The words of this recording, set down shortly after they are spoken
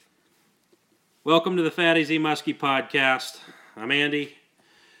Welcome to the Fatty Z Muskie podcast. I'm Andy,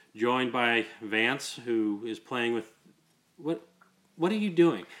 joined by Vance, who is playing with... What are you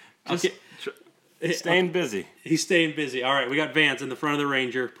doing? Staying busy. He's staying busy. All right, we got Vance in the front of the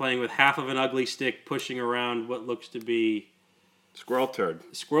Ranger, playing with half of an ugly stick, pushing around what looks to be... Squirrel turd.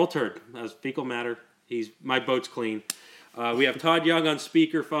 As fecal matter. My boat's clean. We have Todd Young on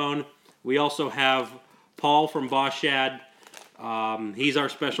speakerphone. We also have Paul from Boss Shad. He's our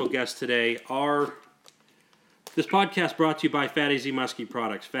special guest today. This podcast brought to you by Fatty Z Muskie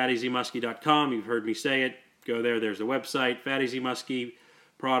products. FattyZmuskie.com. You've heard me say it. Go there. There's the website. Fatty Z Muskie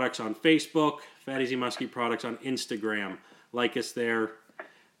products on Facebook. Fatty Z Muskie products on Instagram. Like us there.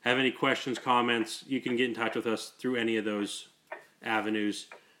 Have any questions, comments? You can get in touch with us through any of those avenues.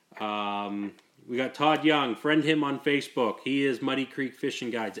 We got Todd Young. Friend him on Facebook. He is Muddy Creek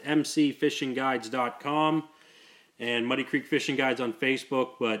Fishing Guides. mcfishingguides.com. And Muddy Creek Fishing Guides on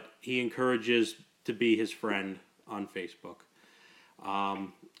Facebook, but he encourages to be his friend on Facebook.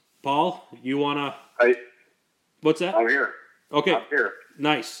 Paul, you want to... What's that? I'm here. Okay. I'm here.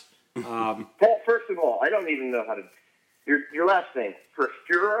 Nice. Paul, first of all, I don't even know how to... Your last name,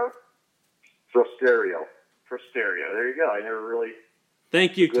 Prosterio? Prosterio. There you go. I never really...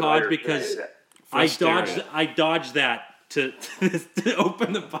 Thank you, Todd, because I dodged that to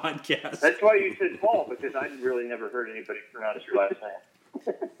open the podcast. That's why you said Paul, because I really never heard anybody pronounce your last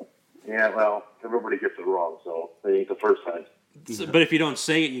name. Yeah, well, everybody gets it wrong, so it ain't the first time. But if you don't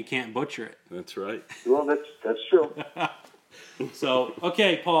say it, you can't butcher it. That's right. Well, that's true. So,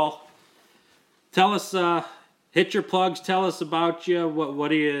 okay, Paul, tell us, hit your plugs, tell us about you,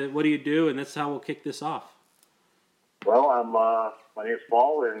 what do you do, and that's how we'll kick this off. Well, my name's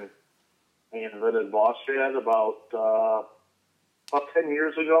Paul, and I lived in Boss Shad about 10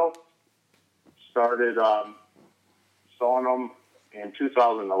 years ago. Started sawing them in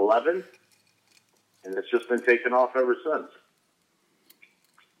 2011, and it's just been taking off ever since.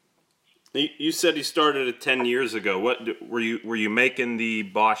 You said you started it 10 years ago. What were you making the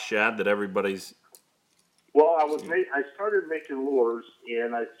Boss Shad that everybody's? Well, I started making lures,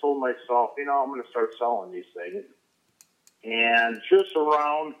 and I told myself, I'm going to start selling these things. And just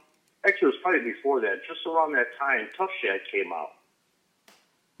around, actually it was probably before that, just around that time, Tough Shad came out.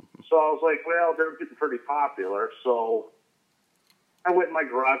 So I was like, well, they're getting pretty popular. So I went in my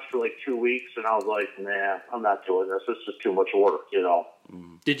garage for like 2 weeks, and I was like, nah, I'm not doing this. This is too much work,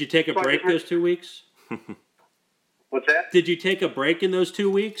 Did you take a break those 2 weeks? What's that? Did you take a break in those 2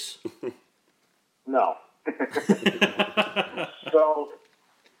 weeks? No. So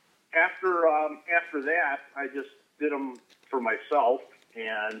after that, I just did them for myself,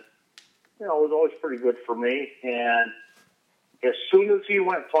 and it was always pretty good for me. And as soon as he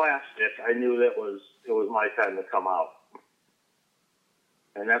went plastic, I knew it was my time to come out,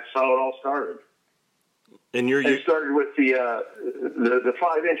 and that's how it all started. And I started with the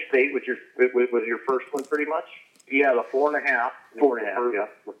 5-inch bait, which was your first one, pretty much. Yeah, the 4.5. 4.5. Yeah,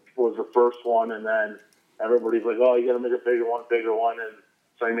 was the first one, and then everybody's like, "Oh, you got to make a bigger one," and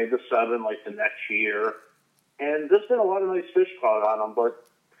so I made the 7 like the next year. And there's been a lot of nice fish caught on them, but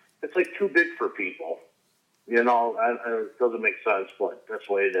it's like too big for people. It doesn't make sense, but that's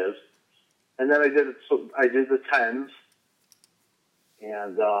the way it is. And then I did the 10s,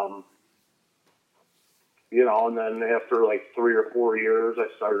 and and then after like 3 or 4 years, I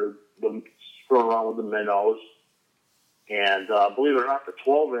started screwing around with the minnows. And believe it or not, the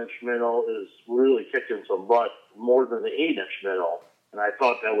 12-inch minnow is really kicking some butt more than the 8-inch minnow, and I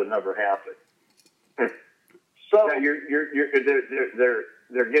thought that would never happen. So now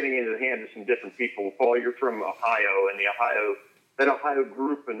they're getting into the hands of some different people. Paul, you're from Ohio, and that Ohio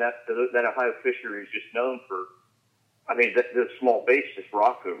group and that Ohio fishery is just known for. I mean, the small baits just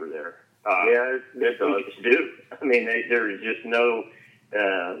rock over there. They just do. I mean, there's just no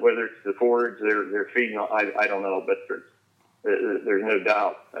whether it's the forage they're feeding. I don't know, but there's no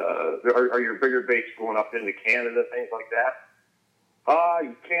doubt. Are your bigger baits going up into Canada, things like that?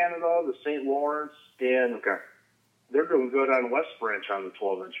 Canada, the St. Lawrence, and. Okay. They're doing good on West Branch on the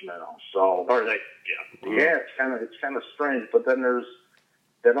 12-inch minnow. So, are they? Yeah. Yeah, it's kind of strange. But then there's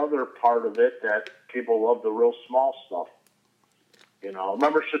that other part of it that people love, the real small stuff.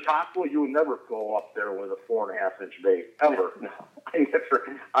 Remember Chautauqua? You would never go up there with a 4.5-inch bait ever. No, I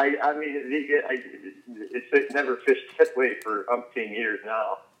never. I mean, it's never fished that way for umpteen years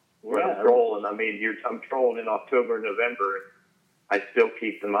now. When I'm trolling, I'm trolling in October, November, and I still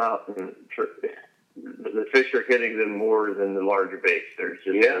keep them out and. The fish are hitting them more than the larger baits. There's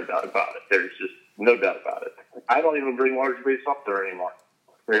just no doubt about it. There's just no doubt about it. I don't even bring larger baits up there anymore.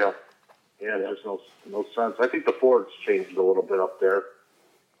 Yeah. Yeah, there's no sense. I think the forage changed a little bit up there.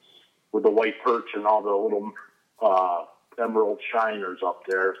 with the white perch and all the little emerald shiners up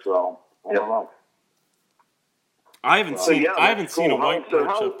there. So I don't know. I haven't So, seen yeah, I haven't that's seen a cool. white So perch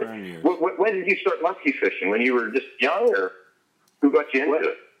how- up there in years. When did you start muskie fishing? When you were just young, or who got you into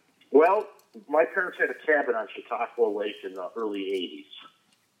it? Well, my parents had a cabin on Chautauqua Lake in the early '80s.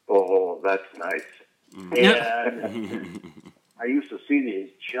 Oh, that's nice. And I used to see these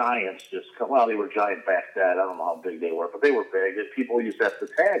giants just come. Well, they were giant back then. I don't know how big they were, but they were big. And people used to have to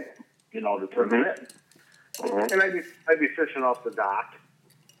tag them, to turn them in. Mhm. And I'd be fishing off the dock,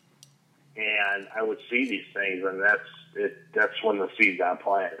 and I would see these things, and that's when the seed got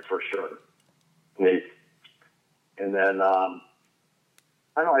planted for sure. And then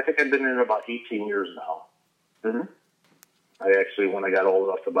I don't know. I think I've been in it about 18 years now. Mhm. I actually, when I got old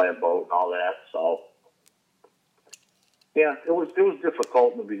enough to buy a boat and all that, so yeah, it was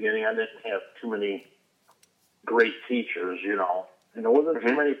difficult in the beginning. I didn't have too many great teachers, and there wasn't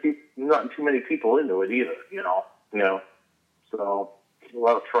too many people, not too many people into it either, So a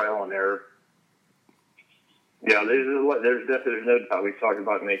lot of trial and error. Yeah, there's definitely no doubt. We've talked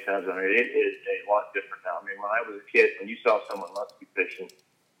about it many times. I mean, it is a lot different now. I mean, when I was a kid, when you saw someone muskie fishing,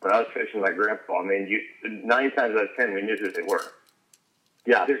 when I was fishing with my grandpa, I mean, 9 times out of 10, we knew who they were.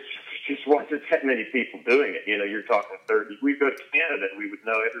 Yeah, There's just wasn't that many people doing it. You're talking 30. We'd go to Canada, and we would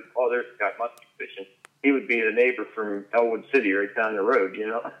know there's a guy muskie fishing. He would be the neighbor from Elwood City right down the road,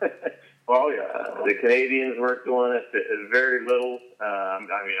 Oh yeah. The Canadians weren't doing it. Very little. I mean,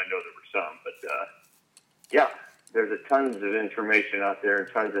 I know there were some, but yeah, there's a tons of information out there,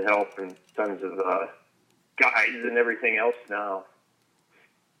 and tons of help, and tons of guides and everything else now.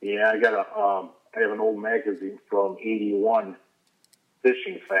 Yeah, I have an old magazine from '81,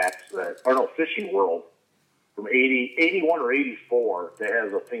 Fishing Facts, Fishing World, from 81 or '84, that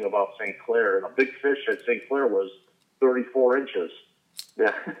has a thing about St. Clair, and a big fish at St. Clair was 34 inches.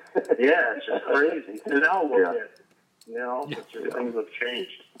 Yeah, Yeah, it's just crazy. And now look Yeah. at it's just, things have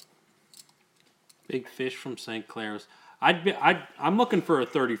changed. Big fish from St. Clair's. I'm looking for a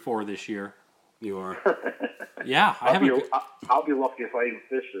 34 this year. You are. Yeah, I haven't. I'll be lucky if I even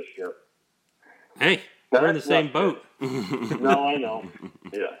fish this year. Hey, we're in the That's same not boat. No, I know.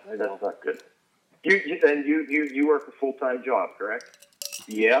 yeah, I know. that's not good. You work a full-time job, correct?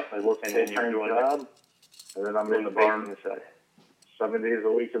 Yep, I work a And then you're full-time doing job, and then I'm in Doing the the barn barn on the side. 7 days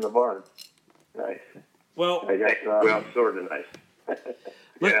a week in the barn. Nice. Well, I got Well, sort of nice.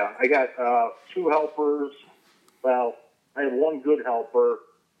 yeah, I got 2 helpers. Well, I have 1 good helper.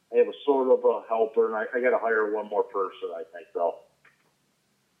 I have a sort of a helper, and I got to hire 1 more person, I think, though,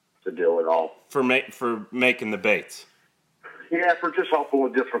 to do it all. For making the baits. Yeah, for just helping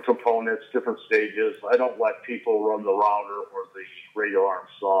with different components, different stages. I don't let people run the router or the radial arm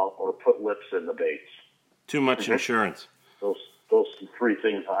saw or put lips in the baits. Too much insurance. Those 3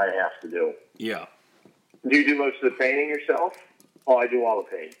 things I have to do. Yeah. Do you do most of the painting yourself? Oh, I do all the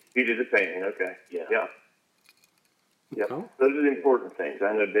paint. You do the painting, okay. Yeah. Yeah. Yep. Oh. Those are the important things.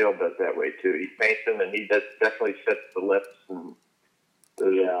 I know Dale does that way too. He paints them, and he definitely sets the lips and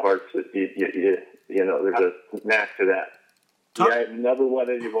those parts that there's a knack to that. Yeah, I've never let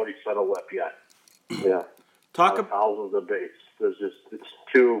anybody set a lip yet. Yeah. Talk Out of ab- thousands of baits. It's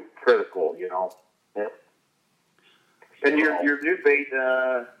too critical, Yeah. And your new bait,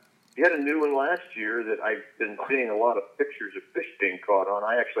 you had a new one last year that I've been seeing a lot of pictures of fish being caught on.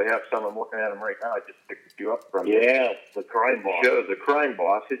 I actually have some. I'm looking at them right now. I just picked you up from Yeah, the crime boss. show, the Crime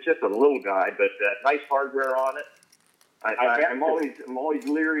Boss. It's just a little guy, but nice hardware on it. I'm always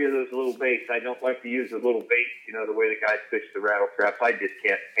leery of those little baits. I don't like to use the little baits, the way the guys fish the rattle traps. I just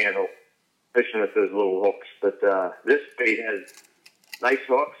can't handle fishing with those little hooks. But this bait has nice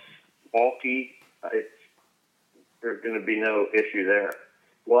hooks, bulky. There's going to be no issue there.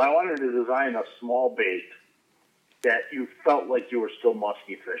 Well, I wanted to design a small bait that you felt like you were still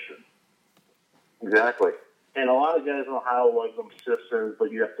musky fishing. Exactly. And a lot of guys know how to lug them cisterns,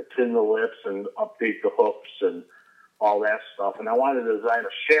 but you have to pin the lips and update the hooks and all that stuff. And I wanted to design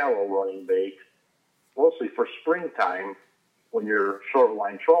a shallow running bait, mostly for springtime when you're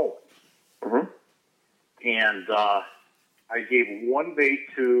shoreline trolling. Mm-hmm. And I gave 1 bait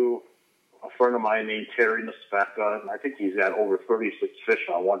to a friend of mine named Terry Nespeka, and I think he's got over 36 fish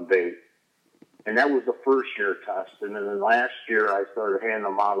on 1 bait. And that was the first year test. And then last year, I started handing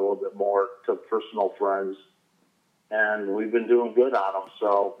them out a little bit more to personal friends. And we've been doing good on them.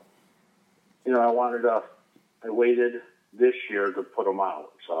 So, I waited this year to put them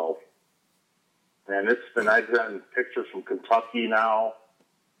out. So, and I've gotten pictures from Kentucky now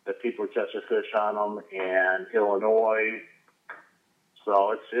that people are catching fish on them, and Illinois.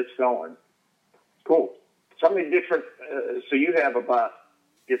 So it's going. Cool. Tell me different. So you have about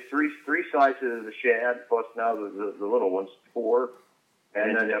Get three sizes of the shad, plus now the little ones, 4,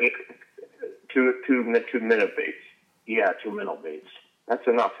 and then two minnow baits. Yeah, 2 minnow baits. That's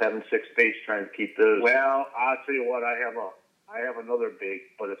enough. Having 6 baits, trying to keep those. Well, I'll tell you what, I have another bait,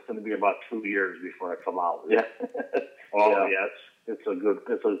 but it's going to be about 2 years before I come out. Yeah. Oh, yeah, it's a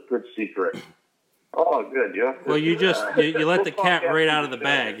good secret. Oh, good. Yeah. Well, you let the cat right out of the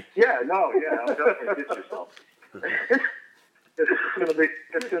bag. Yeah, I'm definitely get yourself.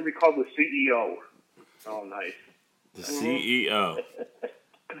 It's gonna be called the CEO. Oh, nice. The CEO.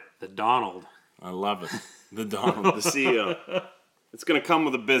 The Donald. I love it. The Donald, the CEO. It's going to come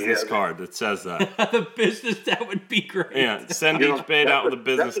with a business card that says that. The business, that would be great. Yeah, send each bait out with a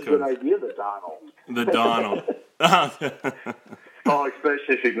business card. card. That's a good idea, the Donald. The Donald. Oh,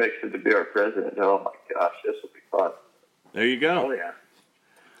 especially if he makes it to be our president. Oh, my gosh, this will be fun. There you go. Oh, yeah.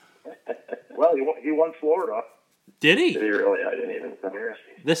 Well, he won Florida. Did he? Did he really? I didn't even know.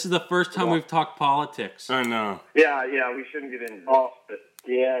 This is the first time we've talked politics. I know. Yeah, we shouldn't get into this. Oh, But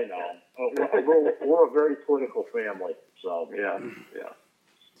yeah, I know. We're a very political family, so yeah.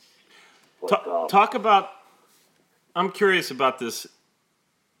 But, Talk about. I'm curious about this.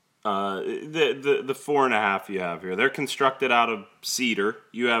 The 4.5 you have here. They're constructed out of cedar.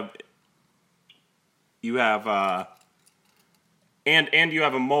 You have. And you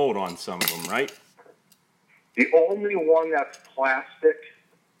have a mold on some of them, right? the only one that's plastic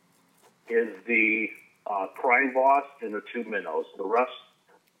is the Crime Boss and the 2 minnows. The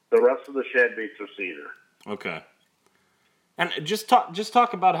rest of the shad baits are cedar. Okay. And just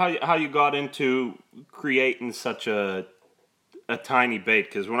talk about how you got into creating such a tiny bait,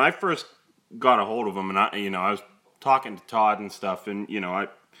 because when I first got a hold of them, and I was talking to Todd and stuff, and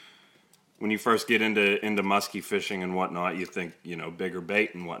when you first get into muskie fishing and whatnot, you think bigger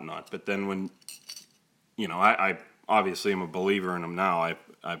bait and whatnot, but then when I obviously am a believer in them now. I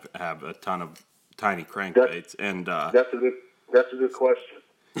have a ton of tiny crankbaits, and that's a good question.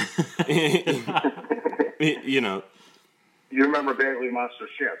 You remember Bagley Monster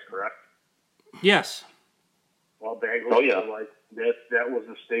Shads, correct? Yes. Well, Bagley, Oh, yeah. that was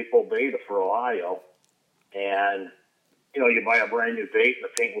a staple bait for a while. And, you buy a brand new bait and the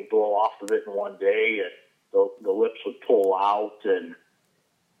paint would blow off of it in one day and the lips would pull out and,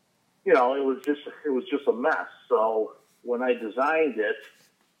 it was just a mess. So when I designed it,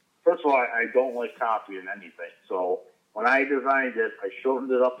 first of all, I don't like copying anything. So when I designed it, I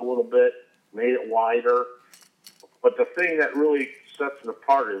shortened it up a little bit, made it wider. But the thing that really sets it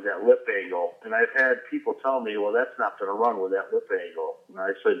apart is that lip angle. And I've had people tell me, well, that's not going to run with that lip angle. And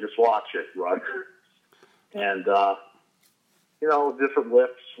I said, just watch it run. And, different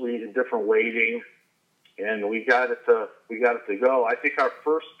lips, we did different weighting, and we got it to go. I think our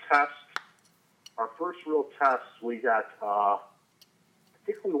first real test, we got, I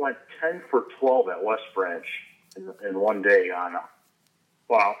think we went 10 for 12 at West Branch in one day on a,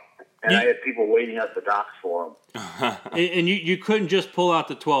 wow. And I had people waiting at the docks for them. And you couldn't just pull out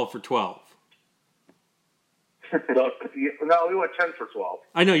the 12 for 12. No, we went 10 for 12.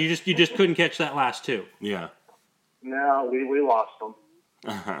 I know, you just couldn't catch that last 2. yeah, No, we lost them.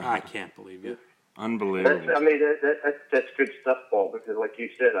 I can't believe you. unbelievable. That's good stuff, Paul, because like you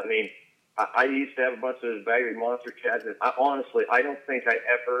said, I used to have a bunch of those Bagley Monster Shads, and I don't think I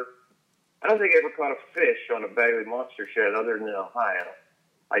ever caught a fish on a Bagley Monster Shad other than in Ohio.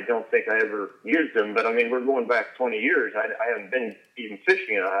 I don't think I ever used them, but we're going back 20 years. I haven't been even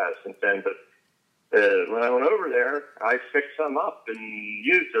fishing in Ohio since then, but when I went over there, I fixed some up and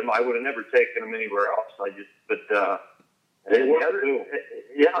used them. I would have never taken them anywhere else. They worked too.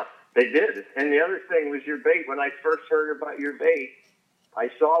 Yeah, they did. And the other thing was your bait. When I first heard about your bait, I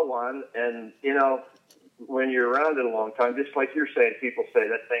saw one, and when you're around it a long time, just like you're saying, people say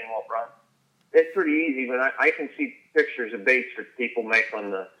that thing won't run. It's pretty easy. When I can see pictures of baits that people make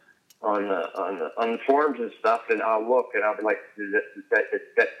on the forums and stuff, and I'll look and I'll be like,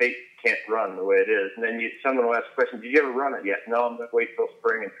 that bait can't run the way it is. And then someone will ask the question, did you ever run it yet? No, I'm going to wait till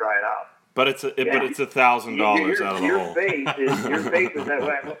spring and try it out. But it's $1,000 out of the your hole. Bait is that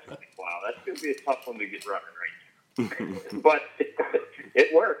way. Wow, that's going to be a tough one to get running right now. But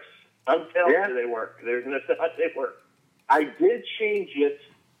it works. I'm telling you, they work. There's no doubt they work. I did change it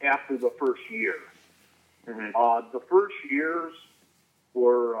after the first year. Mm-hmm. The first years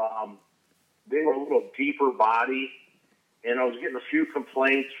were they were a little deeper body, and I was getting a few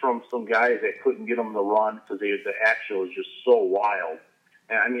complaints from some guys that couldn't get them to run because the action was just so wild.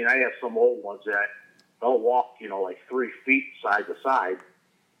 And I have some old ones that they'll walk, like 3 feet side to side.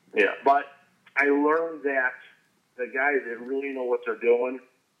 Yeah. But I learned that the guys that really know what they're doing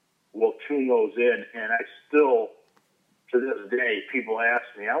will tune those in, and I still to this day, people ask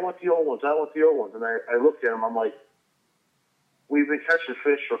me, I want the old ones, I want the old ones. And I looked at them, I'm like, we've been catching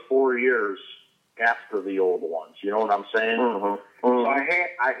fish for 4 years after the old ones. You know what I'm saying? Mm-hmm. So I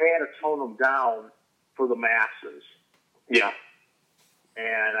had to tone them down for the masses. Yeah.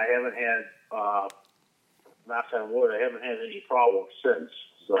 And I haven't had, knock on wood, I haven't had any problems since.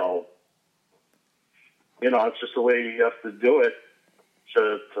 So, it's just the way you have to do it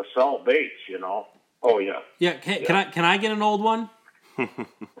to sell baits, Oh, yeah. Yeah, can I get an old one?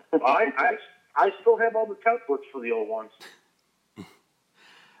 I still have all the templates for the old ones.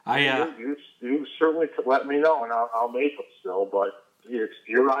 You certainly could let me know, and I'll make them still. But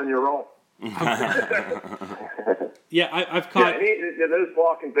you're on your own. Yeah, I've caught. Yeah, there's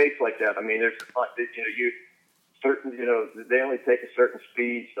walking baits like that. I mean, there's they only take a certain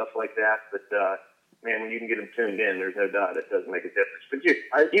speed, stuff like that. But man, when you can get them tuned in, there's no doubt it does make a difference. But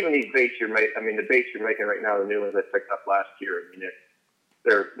even these baits you're making, the baits you're making right now, the new ones I picked up last year,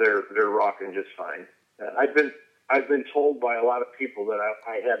 they're rocking just fine. I've been told by a lot of people that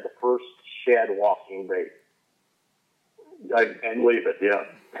I had the first shad walking bait. I believe it, yeah.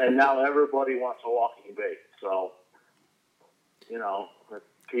 And now everybody wants a walking bait. So,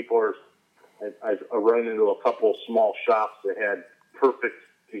 people are. I run into a couple of small shops that had perfect,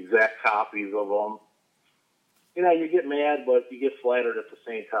 exact copies of them. You get mad, but you get flattered at the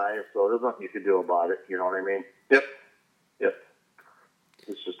same time. So there's nothing you can do about it. You know what I mean? Yep.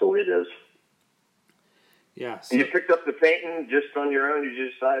 It's just the way it is. Yeah. So you picked up the painting just on your own. You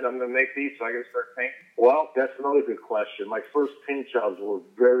just decided I'm going to make these, so I got to start painting. Well, that's another good question. My first paint jobs were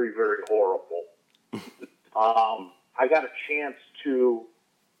very, very horrible. I got a chance to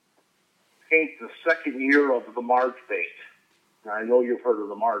paint the second year of the Marge bait. Now, I know you've heard of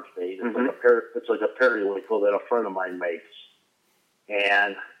the Marge bait. It's like a periwinkle that a friend of mine makes.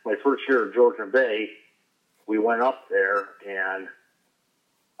 And my first year at Georgian Bay, we went up there, and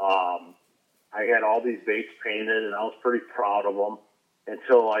I had all these baits painted, and I was pretty proud of them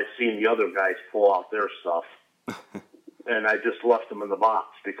until I seen the other guys pull out their stuff. And I just left them in the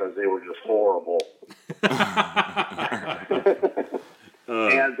box because they were just horrible.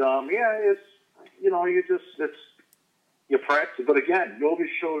 And, you practice. But again, nobody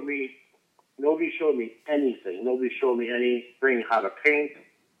showed me anything. Nobody showed me anything how to paint.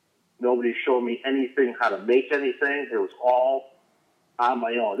 Nobody showed me anything how to make anything. It was all on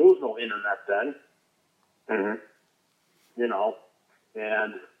my own. There was no internet then. Mm-hmm.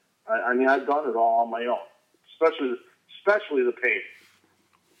 And I've done it all on my own, especially the paint.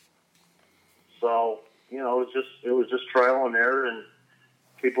 So, it was just trial and error, and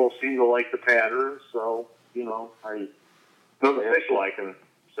people seem to like the patterns. So, The fish like them.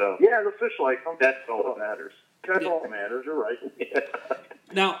 So yeah, the fish like them. That's all that matters. That's all that matters. You're right.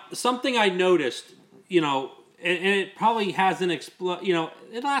 Now, something I noticed, and it probably hasn't exploded, in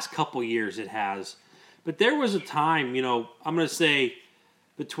the last couple years it has. But there was a time, I'm going to say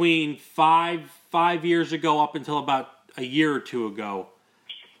between five years ago up until about a year or two ago,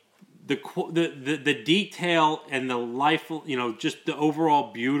 the detail and the life, just the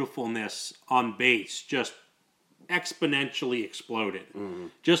overall beautifulness on baits just exponentially exploded. Mm-hmm.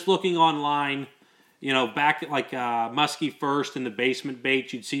 Just looking online, back at like Muskie First and the basement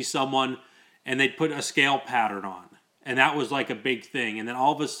baits, you'd see someone and they'd put a scale pattern on, and that was like a big thing. And then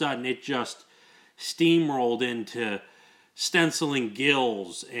all of a sudden, it just steamrolled into stenciling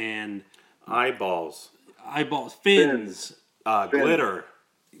gills and eyeballs, fins, glitter.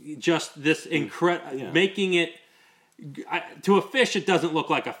 Just this incredible, making it to a fish. It doesn't look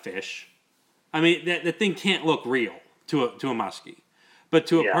like a fish. I mean, that thing can't look real to a muskie, but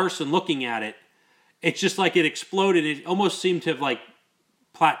to a person looking at it, it's just like it exploded. It almost seemed to have like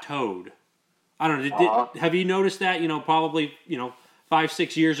plateaued. I don't know. Have you noticed that? Probably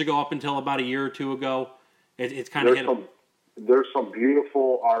 5-6 years ago, up until about a year or two ago, it's kind of hit. There's some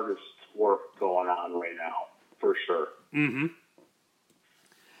beautiful artist work going on right now, for sure. Mm-hmm.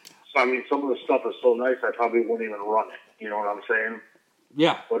 So some of the stuff is so nice, I probably wouldn't even run it. You know what I'm saying?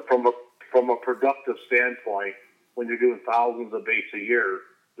 Yeah. But from a productive standpoint, when you're doing thousands of baits a year,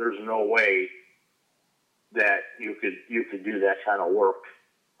 there's no way that you could do that kind of work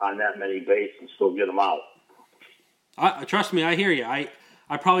on that many baits and still get them out. Trust me, I hear you. I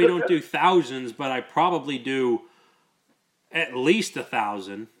probably don't do thousands, but I probably do at least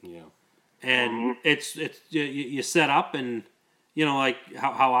 1,000. Yeah. And it's you set up, and like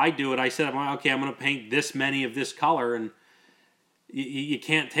how I do it. I set up. Okay, I'm going to paint this many of this color, and you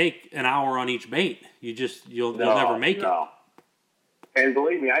can't take an hour on each bait. You'll never make it. And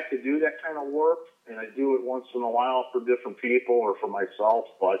believe me, I could do that kind of work, and I do it once in a while for different people or for myself.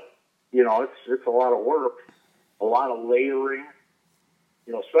 But it's a lot of work, a lot of layering.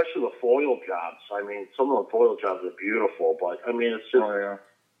 You know, especially the foil jobs. I mean, some of the foil jobs are beautiful, but I mean,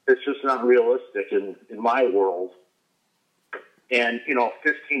 it's just not realistic in my world. And, you know,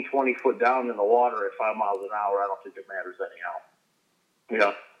 15, 20 foot down in the water at 5 miles an hour, I don't think it matters anyhow.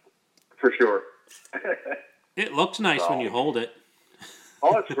 Yeah, for sure. It looks nice when you hold it.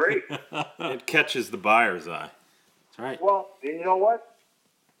 Oh, it's great. It catches the buyer's eye. That's right. Well, and you know what?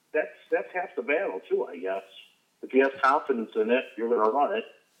 That's half the battle, too, I guess. If you have confidence in it, you're going to run it.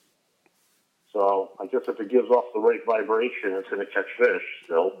 So I guess if it gives off the right vibration, it's going to catch fish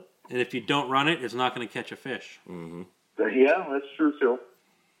still. And if you don't run it, it's not going to catch a fish. Mm-hmm. Yeah, that's true too.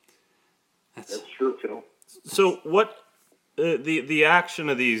 That's true too. So what the action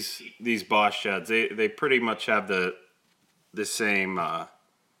of these Bosch sheds? They pretty much have the same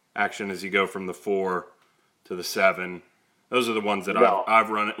action as you go from the 4 to the 7. Those are the ones that I've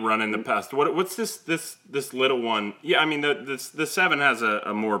run in the past. What's this little one? Yeah, I mean the 7 has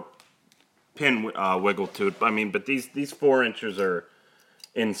a more pin wiggle to it. I mean, but these 4 inches are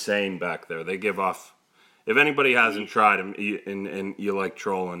insane back there. They give off. If anybody hasn't tried them and you like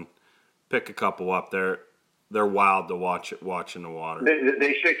trolling, pick a couple up. They're wild to watch in the water.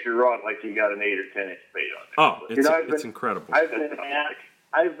 They shake your rod like you got an 8 or 10 inch bait on it. Oh, it's incredible. I've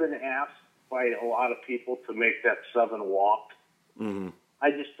been asked by a lot of people to make that 7 walk. Mm-hmm.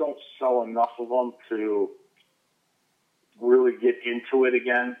 I just don't sell enough of them to really get into it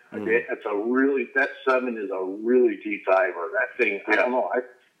again. Mm-hmm. That 7 is a really deep diver. That thing, I don't know.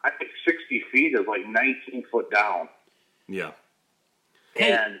 I think 60 feet is like 19 foot down. Yeah.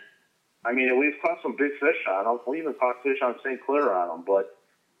 And I mean, we've caught some big fish on them. We even caught fish on St. Clair on them, but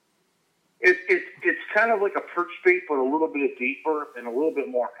it's kind of like a perch bait, but a little bit deeper and a little bit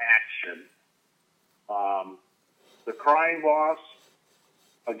more action. The Crying Boss,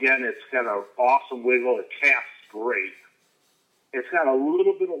 again, it's got an awesome wiggle. It casts great. It's got a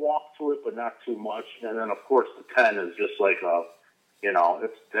little bit of walk to it, but not too much. And then, of course, the 10 is just like a, you know,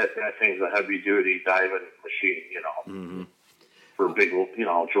 that thing's a heavy-duty diving machine, you know, mm-hmm. for big, you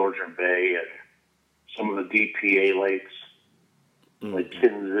know, Georgian Bay and some of the DPA lakes, mm-hmm. like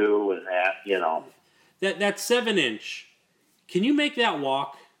Kinzu and that, you know. That 7-inch, can you make that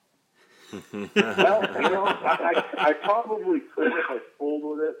walk? Well, you know, I probably could if I pulled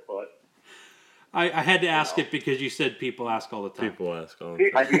with it, but I had to ask it because you said people ask all the time. People ask all the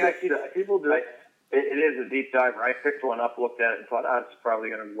time. I think I see that. People do it. It is a deep diver. I picked one up, looked at it, and thought, it's probably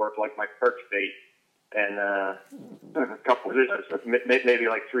going to work like my perch bait. And a couple of maybe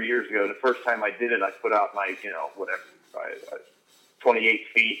like 3 years ago, the first time I did it, I put out my, you know, whatever, 28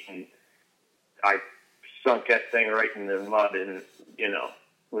 feet, and I sunk that thing right in the mud, and, you know,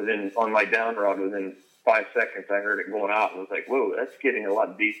 on my down rod, within 5 seconds, I heard it going out, and I was like, whoa, that's getting a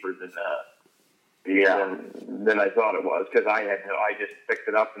lot deeper than I thought it was, because I just picked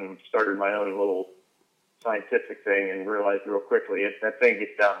it up and started my own little scientific thing and realized real quickly that thing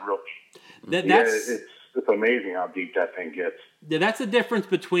gets down real. It's amazing how deep that thing gets. That's the difference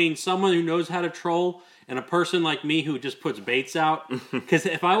between someone who knows how to troll and a person like me who just puts baits out. Because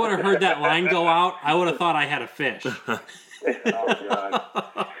if I would have heard that line go out, I would have thought I had a fish. Oh God!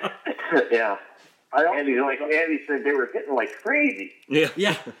 Yeah. Andy said they were hitting like crazy.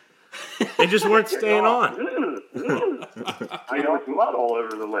 Yeah. They just weren't staying on. I know it's mud all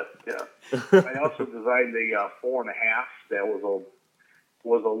over the lip. Yeah. I also designed a 4.5 that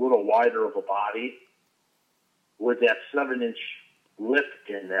was a little wider of a body with that 7-inch lip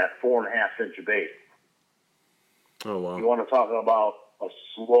in that 4.5-inch bait. Oh wow! You want to talk about a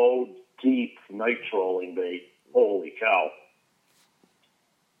slow, deep night trolling bait? Holy cow!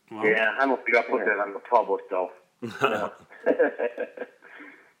 Wow. Yeah, I don't think I put that on the public though.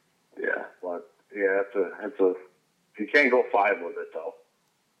 Yeah, but yeah, it's a you can't go 5 with it though.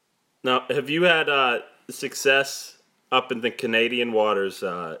 Now, have you had success up in the Canadian waters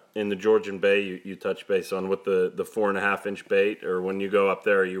in the Georgian Bay? You touch base on with the 4.5-inch bait, or when you go up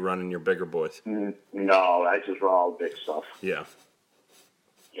there, are you running your bigger boys? No, I just run all the big stuff. Yeah.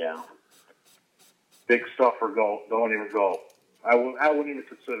 Yeah. Big stuff or don't even go. I wouldn't even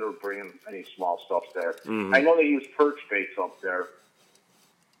consider bringing any small stuff there. Mm-hmm. I know they use perch baits up there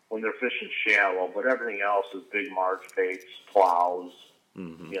when they're fishing shallow, but everything else is big march baits, plows,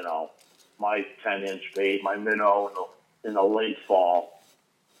 mm-hmm. you know, my 10-inch bait, my minnow in the late fall.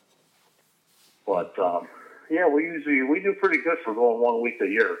 But, yeah, we do pretty good for going 1 week a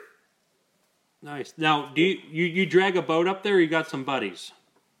year. Nice. Now, do you drag a boat up there, or you got some buddies?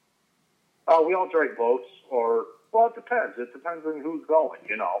 We all drag boats, well, it depends. It depends on who's going,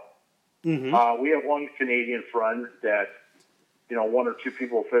 you know. Mm-hmm. We have one Canadian friend that one or two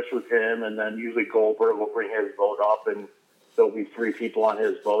people fish with him, and then usually Goldberg will bring his boat up, and there'll be 3 people on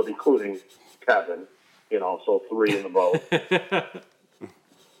his boat, including Kevin. So 3 in the boat.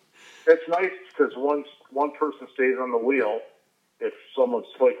 It's nice because once one person stays on the wheel, if someone's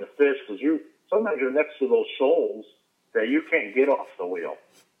fighting a fish, because sometimes you're next to those shoals that you can't get off the wheel.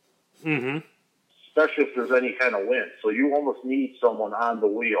 Mm-hmm. Especially if there's any kind of wind. So you almost need someone on the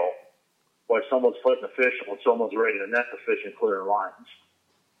wheel while someone's fighting the fish and when someone's ready to net the fish and clear lines.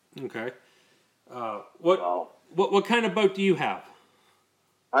 Okay. What kind of boat do you have?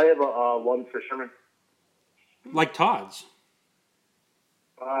 I have a Lund Fisherman. Like Todd's?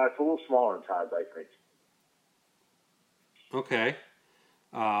 It's a little smaller than Todd's, I think. Okay.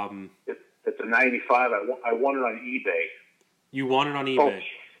 It's a 95. I won it on eBay. You won it on eBay?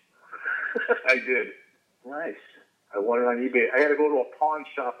 Oh. I did. Nice. I won it on eBay. I had to go to a pawn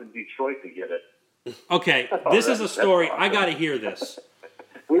shop in Detroit to get it. Okay, this is a story. I got to hear this.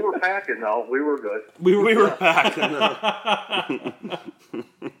 We were packing, though. We were good. We were packing.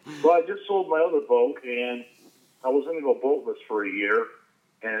 Well, I just sold my other boat, and I was going to go boatless for a year.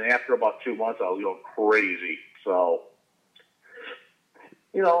 And after about 2 months, I was going crazy. So,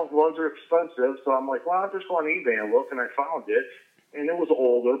 ones are expensive. So I'm like, well, I'll just go on eBay and look. And I found it. And it was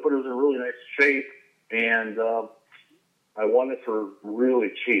older, but it was in really nice shape. And I won it for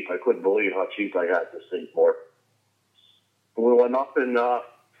really cheap. I couldn't believe how cheap I got this thing for. We went up, and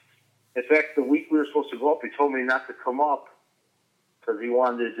in fact, the week we were supposed to go up, he told me not to come up because he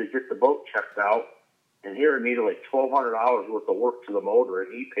wanted to get the boat checked out. And here it needed like $1,200 worth of work to the motor,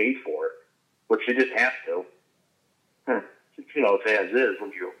 and he paid for it, which he didn't have to. It's as is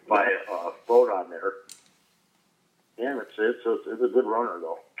when you buy a boat on there. Yeah, it's a good runner,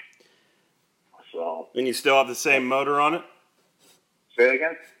 though. So. And you still have the same motor on it? Say it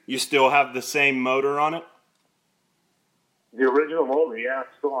again? You still have the same motor on it? The original motor, yeah,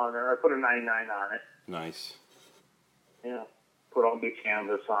 it's still on there. I put a 99 on it. Nice. Yeah, put all big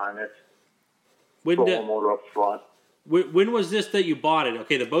canvas on it. When motor up front. When was this that you bought it?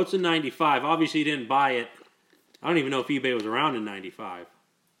 Okay, the boat's in 95. Obviously, you didn't buy it. I don't even know if eBay was around in 95.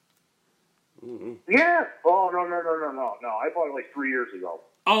 Mm-hmm. Yeah. Oh, no. I bought it like 3 years ago.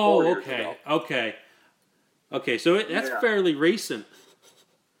 Oh, 4 years okay. ago. Okay, so that's fairly recent.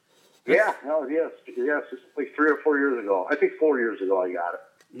 Yeah, it's just like 3 or 4 years ago. I think 4 years ago I got it.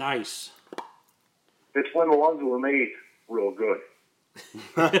 Nice. It's when the ones were made real good.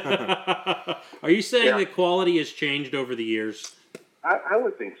 Are you saying the quality has changed over the years? I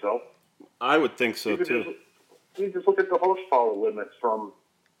would think so. I would think so, too. You just look at the horsepower limits from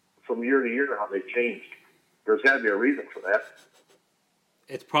year to year, how they changed. There's got to be a reason for that.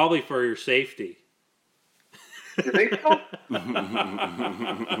 It's probably for your safety. You think so?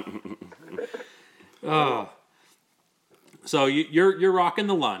 Oh. So you're rocking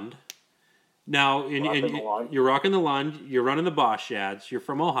the Lund. Now, you're rocking the Lund. You're running the Bosch Shads. You're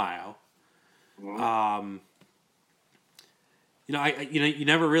from Ohio. Mm-hmm. You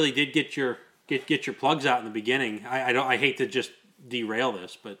never really did get your plugs out in the beginning. I hate to just derail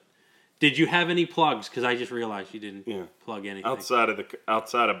this, but did you have any plugs? Because I just realized you didn't plug anything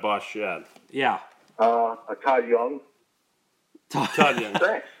outside of Bosch Shad. Yeah. A Todd Young. Todd Young.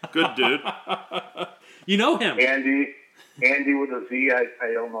 Thanks. Good dude. You know him. Andy with a Z.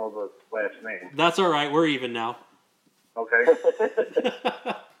 I don't know the last name. That's all right. We're even now. Okay.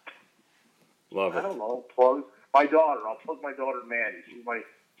 Love it. I don't know. Plug my daughter. I'll plug my daughter Maddie. She's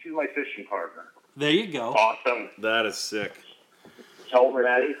my fishing partner. There you go. Awesome. That is sick. Tell her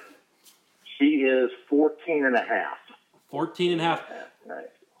Maddie. She is 14 and a half. 14 and a half. Nice.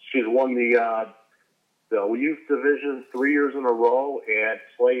 She's won the youth division 3 years in a row and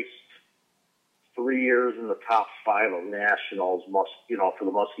placed 3 years in the top 5 of nationals. For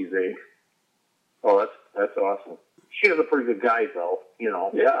the Muskies Inc. Oh, that's awesome. She has a pretty good guy, though.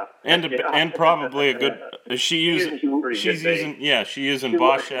 Yeah. And probably a good. She using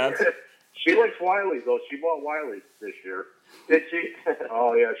Bosch Shads. She likes Wiley's, though. She bought Wiley's this year. Did she?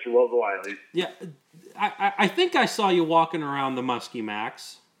 Oh, yeah, she loves Wiley's. Yeah, I think I saw you walking around the Muskie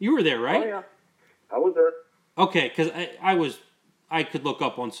Max. You were there, right? Oh, yeah. I was there. Okay, because I could look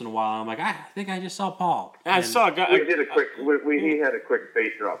up once in a while, and I'm like, I think I just saw Paul. I saw a guy. We did a quick. He had a quick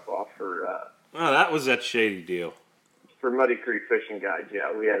bait drop off for. Oh, that was that shady deal. For Muddy Creek Fishing Guides,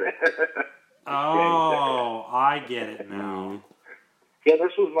 yeah, we had it. Oh, I get it now. Yeah,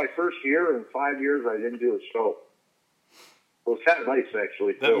 this was my first year. In 5 years, I didn't do a show. It was kind of nice,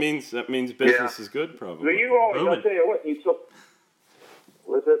 actually. That means business is good, probably. But you always, I'll tell you what, you took.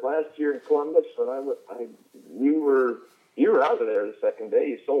 Was it last year in Columbus? And you were out of there the second day.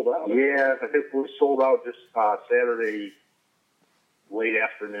 You sold out. Yeah, I think we sold out just late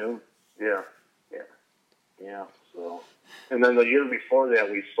afternoon. Yeah. So, and then the year before that,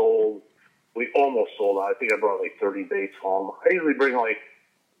 we almost sold out. I think I brought like 30 baits home. I usually bring like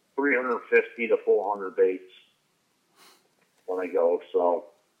 350 to 400 baits when I go. So,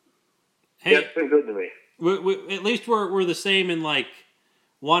 Hey, yeah, it's been good to me. we, at least we're the same in like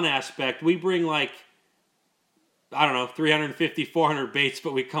one aspect. We bring like, I don't know, 350, 400 baits,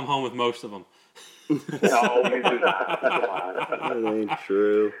 but we come home with most of them. No, we do not. Come on. That ain't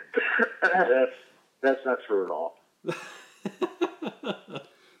true. That's not true at all.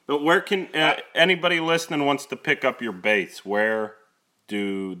 But where can anybody listening wants to pick up your baits? Where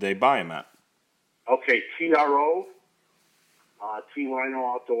do they buy them at? Okay, TRO, T Rhino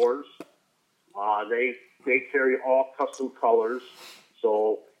Outdoors. They carry all custom colors,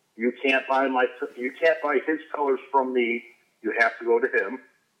 so you can't buy his colors from me. You have to go to him.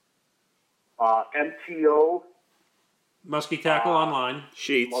 MTO, Muskie Tackle online.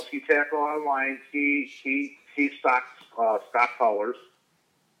 Sheets. Muskie Tackle online. He stocks stock colors.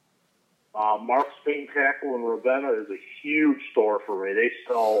 Mark's Bait Tackle in Ravenna is a huge store for me. They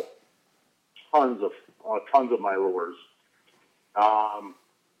sell tons of my lures.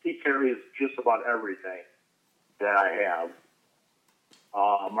 He carries just about everything that I have.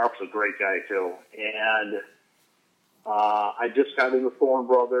 Mark's a great guy too, and I just got into Thorn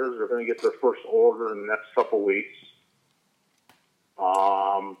Brothers. They're going to get their first order in the next couple weeks.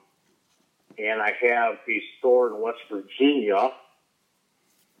 And I have a store in West Virginia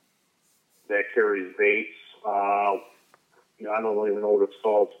that carries baits. I don't even know what it's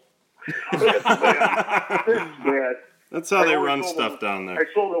called. It's bad. That's how they run stuff down there. I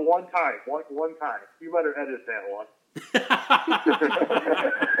sold it one time. One time. You better edit that one.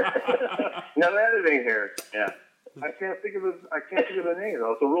 No editing here. Yeah. I can't think of the name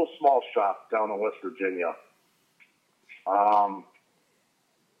though. It's a real small shop down in West Virginia.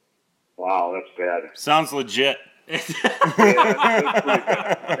 Wow, that's bad. Sounds legit. Yeah, that's pretty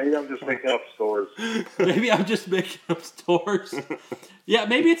bad. Maybe I'm just making up stores. Maybe I'm just making up stores. Yeah,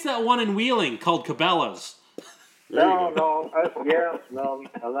 maybe it's that one in Wheeling called Cabela's. No,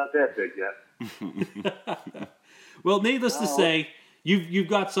 I'm not that big yet. Well, needless to say, you've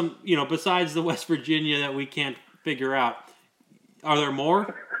got some, besides the West Virginia that we can't figure out. Are there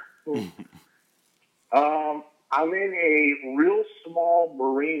more? I'm in a real small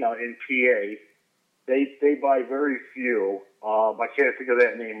marina in PA. They buy very few. I can't think of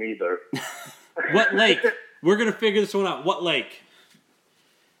that name either. What lake? We're going to figure this one out. What lake?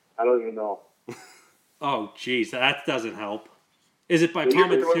 I don't even know. Oh, jeez, that doesn't help. Is it by Do you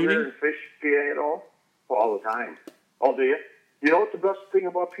ever Tom and go there Toonie? and fish PA at all? All the time. Oh, do you? You know what the best thing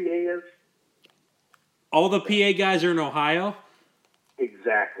about PA is? All the PA guys are in Ohio?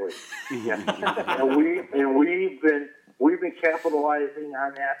 Exactly. Yeah. and we've been capitalizing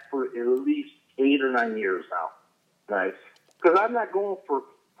on that for at least 8 or 9 years now. Nice. Because I'm not going for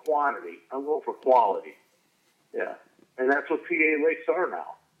quantity. I'm going for quality. Yeah. And that's what PA lakes are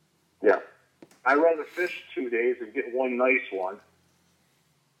now. Yeah. I'd rather fish 2 days and get one nice one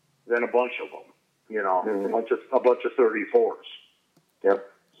than a bunch of them. A bunch of 34s.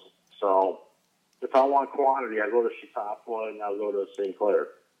 Yep. So if I want quantity, I go to Chautauqua and I'll go to St. Clair.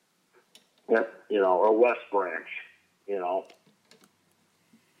 Yep. Or West Branch. Not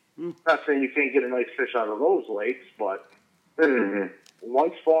saying you can't get a nice fish out of those lakes, but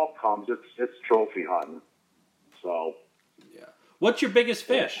once fall comes, it's trophy hunting. So, Yeah. What's your biggest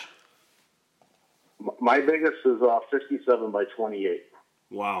fish? My biggest is 57 by 28.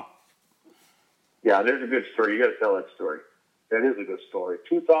 Wow. Yeah, there's a good story. You got to tell that story. That is a good story.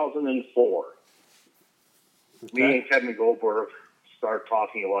 2004. Okay. Me and Kevin Goldberg started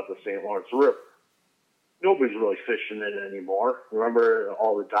talking about the St. Lawrence River. Nobody's really fishing it anymore. Remember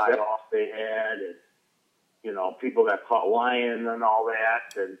all the die-off they had, and people got caught lying and all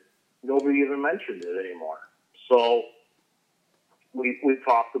that, and nobody even mentioned it anymore. So we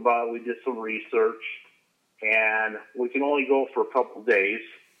talked about it. We did some research, and we can only go for a couple days,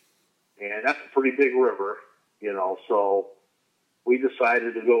 and that's a pretty big river, So we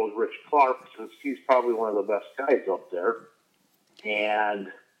decided to go with Rich Clark since he's probably one of the best guys up there,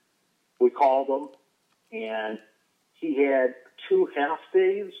 and we called him. And he had 2 half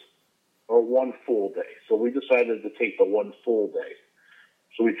days or 1 full day. So we decided to take the 1 full day.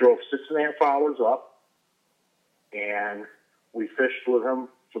 So we drove 6.5 hours up, and we fished with him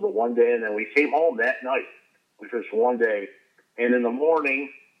for the 1 day, and then we came home that night. We fished 1 day. And in the morning,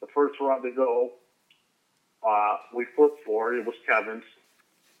 the first round to go, we flipped for it. It was Kevin's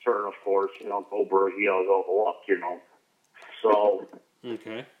turn, of course. Goldberg, he has all the luck, So...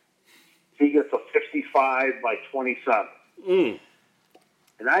 Okay. He gets a 55 by 27.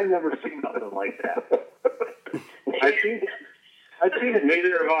 and I've never seen nothing like that. I've seen it.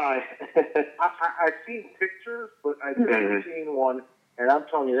 Neither have I. I've seen pictures, but I've never seen one. And I'm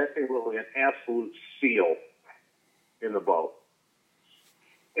telling you, that thing looked like an absolute seal in the boat.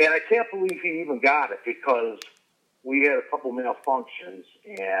 And I can't believe he even got it because we had a couple malfunctions,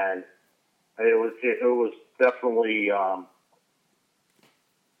 and it was definitely a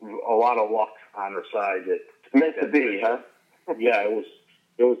lot of luck on her side. Meant to be, huh? Yeah, it was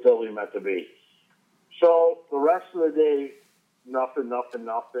definitely meant to be. So the rest of the day, nothing.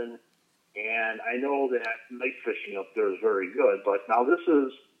 And I know that night fishing up there is very good, but now this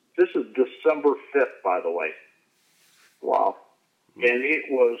is December 5th, by the way. Wow. And it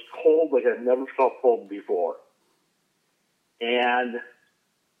was cold like I've never felt cold before. And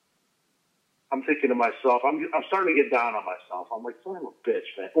I'm thinking to myself, I'm starting to get down on myself. I'm like, son of a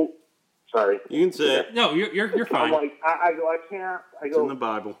bitch, man. Oh, sorry. You can say it. No, you're fine. I'm like, I go, I can't. I It's go, in the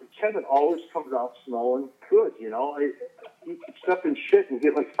Bible. Kevin always comes out snowing good, you know. You can step in shit and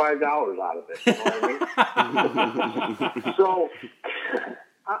get like $5 out of it. You know what I mean? So,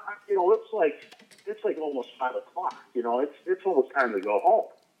 you know, it's like almost 5 o'clock. You know, it's almost time to go home.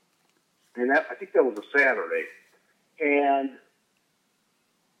 And I think that was a Saturday, and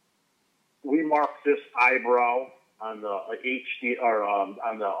we marked this eyebrow on the HD or on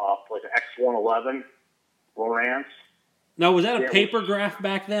the like X111 Lowrance. Now, was that a paper graph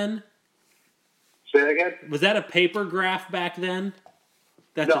back then? Say that again? Was that a paper graph back then?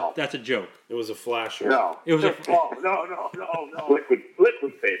 No. That's a joke. It was a flasher. No. It was a no.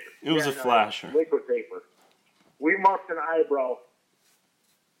 Liquid paper. It was a flasher. Liquid paper. We marked an eyebrow.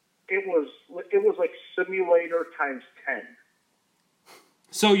 It was like simulator times 10.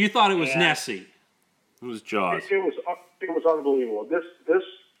 So you thought it was And- Nessie? It was Jaws. It was unbelievable.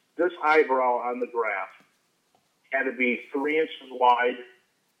 This eyebrow on the graph had to be 3 inches wide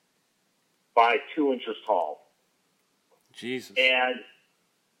by 2 inches tall. Jesus. And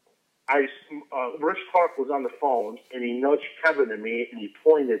Rich Clark was on the phone, and he nudged Kevin and me, and he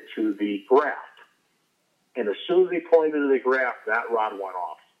pointed to the graph. And as soon as he pointed to the graph, that rod went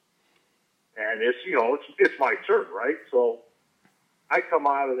off. And it's my turn, right? So I come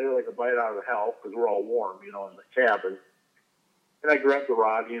out of there like a bite out of hell because we're all warm, in the cabin. And I grab the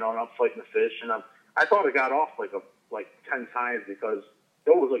rod, and I'm fighting the fish, and I thought it got off like 10 times because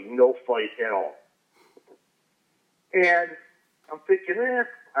there was like no fight at all. And I'm thinking,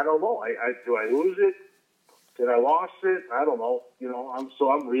 I don't know. Do I lose it? Did I lost it? I don't know.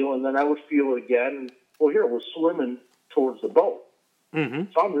 I'm reeling. Then I would feel it again. And, here it was swimming towards the boat.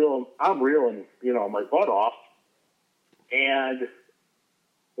 Mm-hmm. So I'm reeling, my butt off. And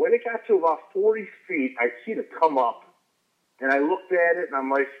when it got to about 40 feet, I seen it come up. And I looked at it, and I'm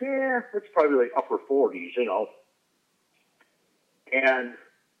like, it's probably like upper 40s, And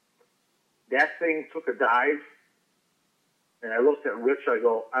that thing took a dive. And I looked at Rich, I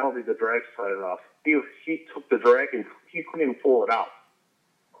go, I don't think the drag's tight enough. He took the drag, and he couldn't even pull it out.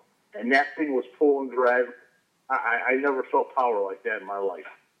 And that thing was pulling drag. I never felt power like that in my life.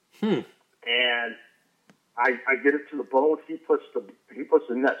 And I get it to the boat. He puts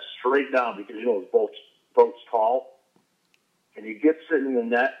the net straight down because his boat's tall. And he gets it in the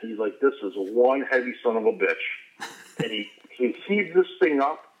net. And he's like, "This is one heavy son of a bitch." And he heaves this thing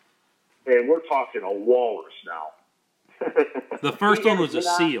up, and we're talking a walrus now. The first one was a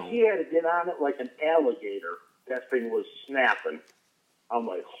seal. He had to get on it like an alligator. That thing was snapping. I'm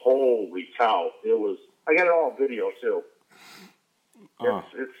like, holy cow! I got it all on video too.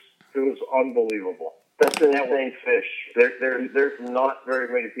 It was unbelievable. That's an insane fish. There's not very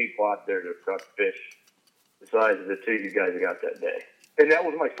many people out there that caught fish the size of the two you guys got that day. And that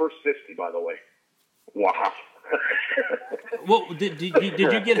was my first 50, by the way. Wow. Well, did you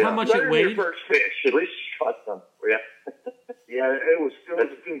get how much Better it than weighed? your first fish. At least you caught some. Yeah. Yeah, it was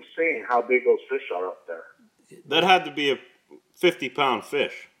insane how big those fish are up there. That had to be a 50-pound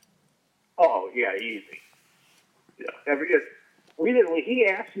fish. Oh yeah, easy. Yeah. He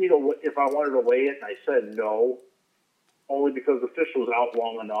asked me if I wanted to weigh it, and I said no, only because the fish was out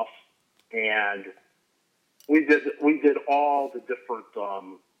long enough, and we did all the different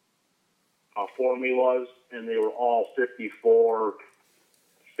formulas, and they were all 54,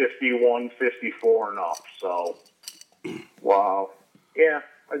 51, 54 and up. So, wow. Yeah,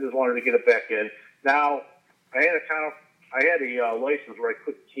 I just wanted to get it back in. Now, I had a license where I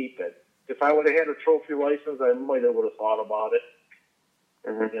couldn't keep it. If I would have had a trophy license, I might have would have thought about it.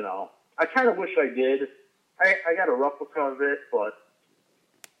 Mm-hmm. I kind of wish I did. I got a replica of it, but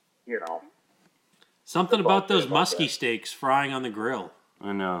Something about those muskie steaks frying on the grill.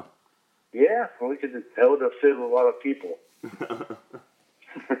 I know. Yeah, that would have fitted a lot of people.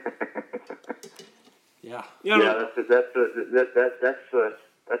 Yeah. Yeah,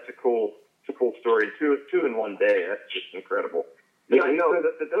 that's a cool story. Two in one day. That's just incredible.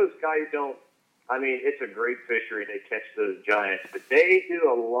 Those guys don't. I mean, it's a great fishery. They catch those giants, but they do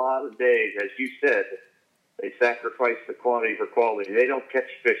a lot of days, as you said. They sacrifice the quantity for quality. They don't catch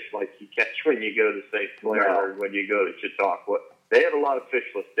fish like you catch when you go to St. Clair or when you go to Chautauqua. They have a lot of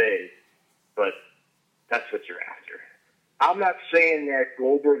fishless days, but that's what you're after. I'm not saying that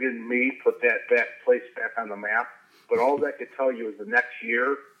Goldberg and me put that place back on the map, but all that could tell you is the next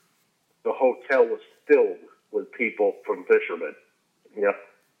year, the hotel was filled with people from fishermen. Yep.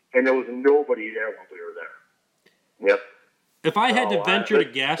 And there was nobody there when we were there. Yep. If I had to venture to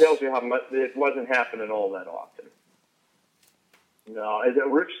guess, tells you how much it wasn't happening all that often. No, as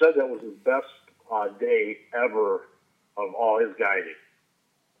Rich said, that was his best day ever of all his guiding.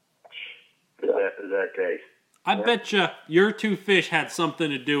 That day. I bet you your two fish had something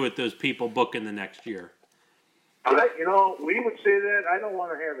to do with those people booking the next year. We would say that. I don't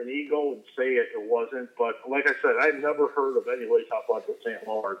want to have an ego and say it wasn't, but like I said, I've never heard of any Lake Hop to St.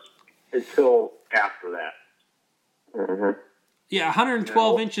 Lawrence until after that. Mm-hmm. Yeah,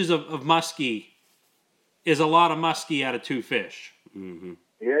 112 inches of muskie is a lot of muskie out of two fish. Mm-hmm.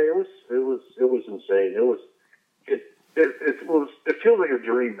 Yeah, it was insane. It feels like a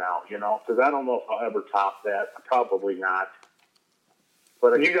dream now, because I don't know if I'll ever top that. Probably not.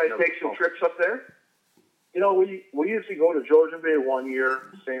 But you guys take some trips up there? We usually go to Georgian Bay one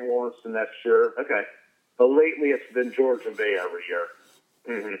year, St. Lawrence the next year. Okay. But lately it's been Georgian Bay every year.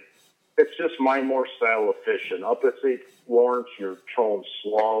 Mm-hmm. It's just my more style of fishing. Up at St. Lawrence, you're throwing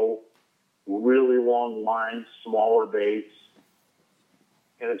slow, really long lines, smaller baits.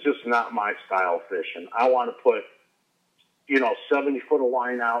 And it's just not my style of fishing. I want to put, 70 foot of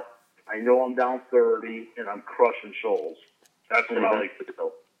line out. I know I'm down 30, and I'm crushing shoals. That's what I like to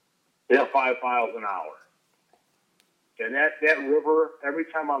do. Yeah, 5 miles an hour. And that river, every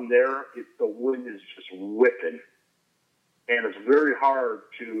time I'm there, the wind is just whipping. And it's very hard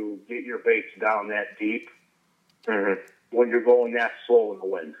to get your baits down that deep when you're going that slow in the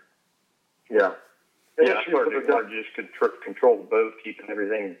wind. Yeah. Yeah, that's hard to just control the boat, keeping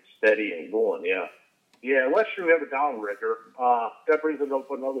everything steady and going, yeah. Yeah, unless you have a downrigger. That brings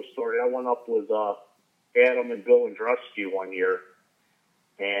up another story. I went up with Adam and Bill Andruski one year,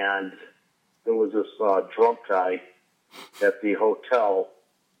 and there was this drunk guy at the hotel,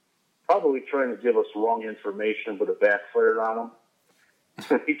 probably trying to give us wrong information, but it backfired on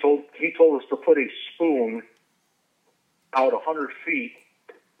him. He told us to put a spoon out 100 feet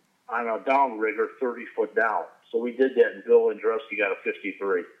on a downrigger 30 foot down. So we did that, and Bill Andruski got a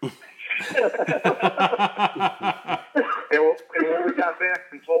 53. And when we got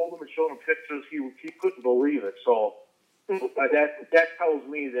back and told him and showed him pictures, he couldn't believe it. So that tells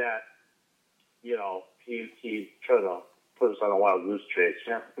me that, he tried to put us on a wild goose chase.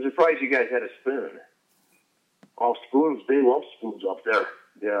 Yeah. I'm surprised you guys had a spoon. All spoons, they love spoons up there.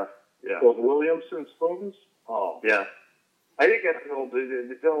 Yeah, yeah. Those Williamson spoons? Oh. Yeah. I think there's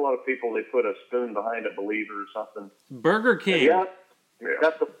a lot of people, they put a spoon behind a believer or something. Burger King. Yeah.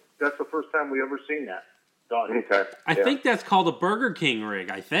 That's the first time we ever seen that done. Okay. I think that's called a Burger King rig,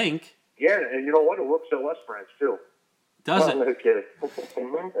 I think. Yeah, and you know what? It works at West Branch, too. Does it? No kidding.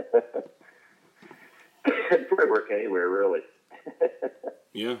 It probably work anywhere, really.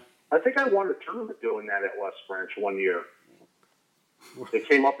 Yeah. I think I won a tournament doing that at West Branch one year. They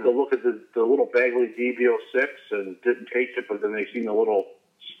came up to look at the little Bagley DB06 and didn't taste it, but then they seen the little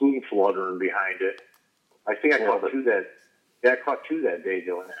spoon fluttering behind it. I think I caught two that. Yeah, I caught two that day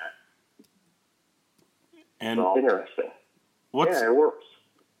doing that. And So, Interesting. yeah, it works.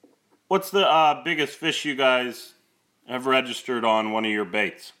 what's the biggest fish you guys have registered on one of your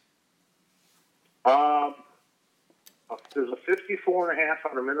baits? There's a 54 and a half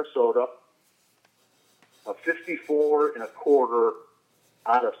out of Minnesota, a 54 and a quarter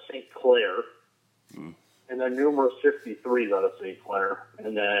out of St. Clair, and then numerous 53s out of St. Clair,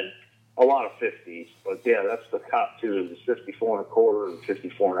 and then a lot of 50s. But yeah, that's the top two, is 54 and a quarter and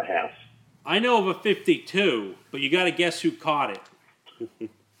 54 and a half. I know of a 52, but you got to guess who caught it.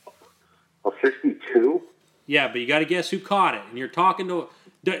 A 52? Yeah, but you got to guess who caught it. And you're talking to...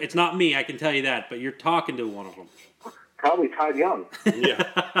 It's not me, I can tell you that, but you're talking to one of them. Probably Todd Young. Yeah.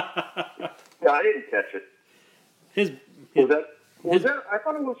 No, I didn't catch it. Was that? I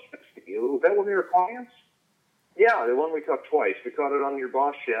thought it was 60. Was that one of your clients? Yeah, the one we caught twice. We caught it on your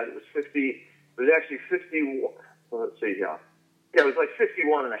boss shed. It was 50. It was actually 51. Well, let's see, yeah. Yeah, it was like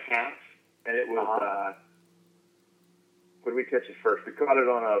 51 and a half. And it was, when did we catch it first? We caught it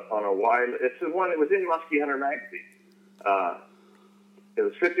on a wide, it's the one, it was in Muskie Hunter magazine. it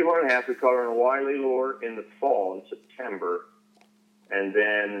was 51 and a half. We caught her on a Wiley lure in the fall in September. And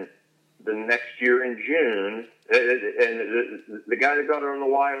then the next year in June, and the guy that got her on the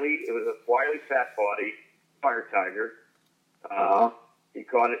Wiley, it was a Wiley fat body fire tiger. He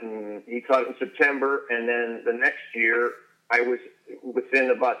caught it in September, and then the next year I was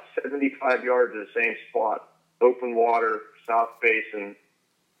within about 75 yards of the same spot, open water, South Basin.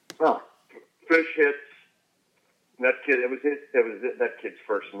 Fish hits. That kid, it was that kid's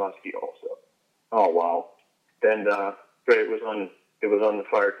first muskie also. Oh wow! And it was on the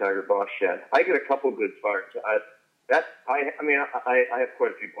Fire Tiger Boss Shad. I get a couple good fire. I have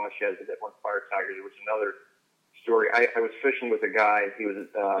quite a few Boss Shads, but that one Fire Tiger. There was another story. I was fishing with a guy. He was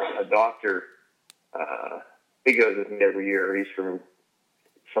a doctor. He goes with me every year. He's from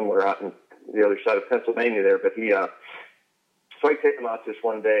somewhere out in the other side of Pennsylvania there. But he, so I take him out this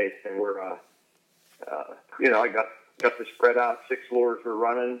one day, and we're, I got the spread out. 6 lures were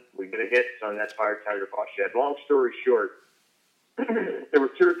running. We get a hit on that Fire Tiger Boss Shad. Long story short, there were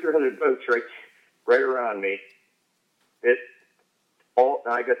 2 or 3 other boats right around me.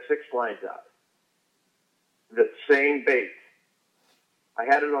 I got 6 lines out. The same bait. I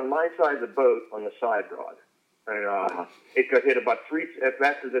had it on my side of the boat on the side rod. And it got hit about 3.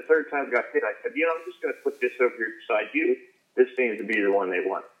 After the 3rd time it got hit, I said, I'm just going to put this over here beside you. This seems to be the one they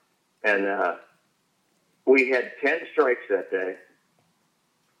want. And we had 10 strikes that day.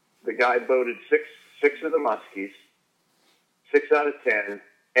 The guy boated six of the muskies. 6 out of 10.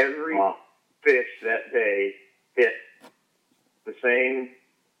 Every fish that day hit the same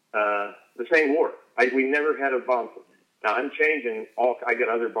lure. We never had a bump. Now I'm changing I got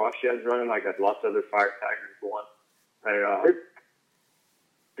other Boss Shads running. I got lots of other Fire Tigers going.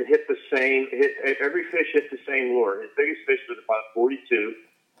 It hit the same. Every fish hit the same lure. His biggest fish was about 42.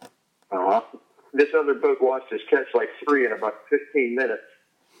 This other boat watched his catch like 3 in about 15 minutes.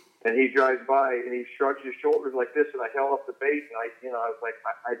 And he drives by and he shrugs his shoulders like this, and I held up the bait, and I was like,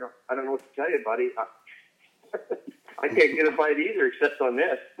 I don't know what to tell you, buddy. I can't get a bite either, except on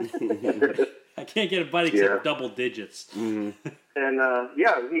this. I can't get a bite except double digits. Mm-hmm. And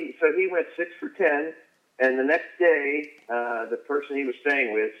he went 6 for 10, and the next day, the person he was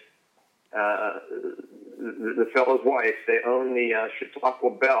staying with, the fellow's wife, they own the Chautauqua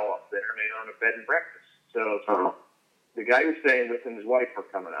Bell up there, and they own a bed and breakfast. So the guy who's staying with him, his wife were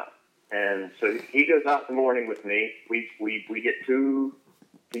coming out. And so he goes out in the morning with me. We get 2,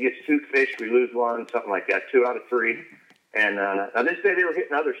 he gets 2 fish. We lose 1, something like that, 2 out of 3. And now this day they were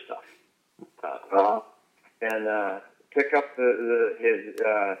hitting other stuff. Pick up his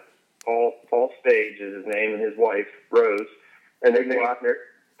Paul Stage is his name, and his wife, Rose. And they go out there,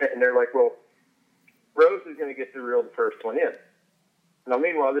 and they're like, well, Rose is going to get to reel the first one in. Now,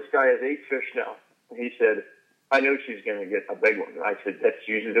 meanwhile, this guy has 8 fish now. And he said, I know she's going to get a big one. And I said, that's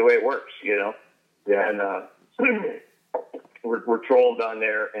usually the way it works, Yeah. And we're trolling down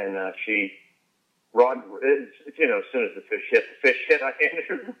there, and as soon as the fish hit, I handed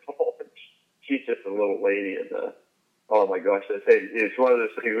her the pole. She's just a little lady, and oh my gosh, it's one of those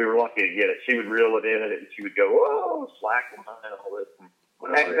things. We were lucky to get it. She would reel it in, and she would go, whoa, slack line, and all this.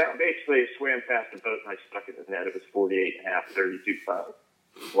 That basically swam past the boat, and I stuck it in the net. It was 48 and a half, 32 pounds.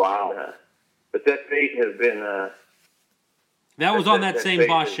 Wow. But that bait has been... that was on that same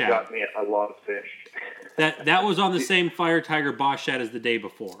Boss Shad. Got me a lot of fish. That was on the same Fire Tiger Boss Shad as the day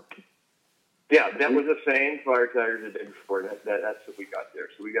before. Yeah, that was the same Fire Tiger the day before. That's what we got there.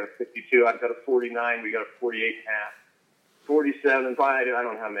 So we got a 52. I got a 49. We got a 48 and a half. 47. I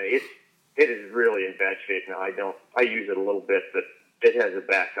don't know how many. It is really in bad shape now. I use it a little bit, but it has a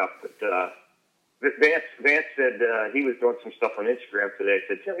backup. But Vance said he was doing some stuff on Instagram today. He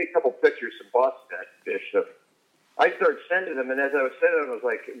said, send me a couple pictures of Boss Shad fish. So I started sending them, and as I was sending them, I was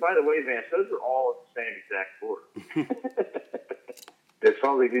like, by the way, Vance, those are all the same exact lure. It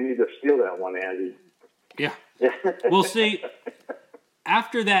sounds like you need to steal that one, Andy. Yeah. Well, see,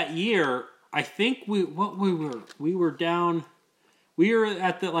 after that year, I think we were down. We were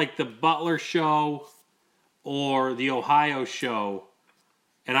at the Butler show or the Ohio show,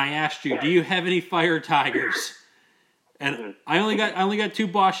 and I asked you, do you have any Fire Tigers? And I only got 2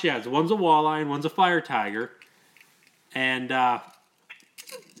 Boss Shads. One's a walleye and one's a Fire Tiger. And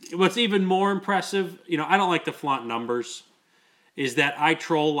what's even more impressive, I don't like to flaunt numbers, is that I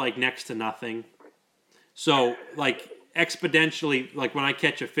troll like next to nothing. So exponentially, when I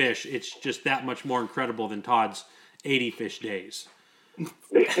catch a fish, it's just that much more incredible than Todd's 80 fish days.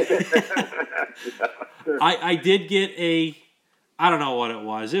 I did get I don't know what it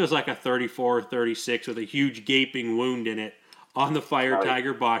was. It was like a 34 or 36 with a huge gaping wound in it on the Fire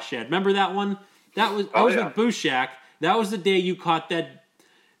Tiger Boss Shad. Remember that one? I was with Booshak. That was the day you caught that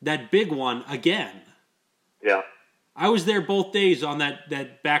that big one again. Yeah. I was there both days on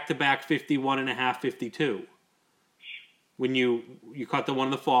that back-to-back 51.5, 52. When you caught the one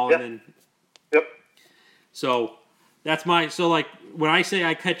in the fall Yep. and then Yep. so that's like when I say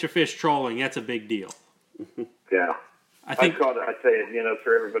I catch a fish trolling, that's a big deal. Yeah. I think I tell you,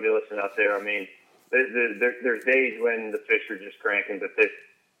 for everybody listening out there, I mean, there's days when the fish are just cranking, but that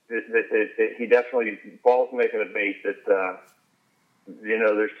he definitely, Paul's making a bait that,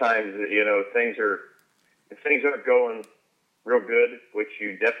 there's times that, if things aren't going real good, which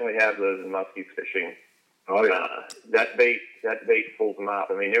you definitely have those in muskie fishing. Oh, yeah. That bait pulls them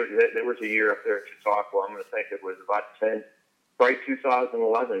out. I mean, there was a year up there at Chautauqua. I'm going to think it was about probably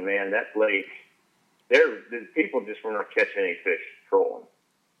 2011. Man, that lake, the people just were not catching any fish trolling.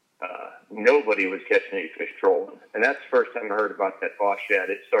 Nobody was catching any fish trolling, and that's the first time I heard about that boss shad.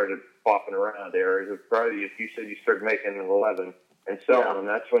 It started popping around there. It was probably, if you said you started making an 11 and selling them,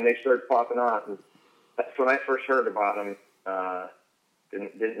 that's when they started popping out. And that's when I first heard about them.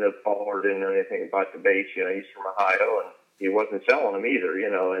 Didn't know Paul or didn't know anything about the baits. He's from Ohio, and he wasn't selling them either.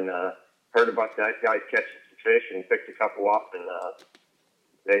 And heard about that guy catching some fish and picked a couple up, and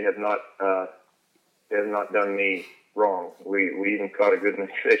they have not done me wrong. We even caught a good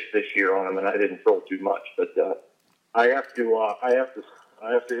many fish this year on them, and I didn't throw too much. But I have to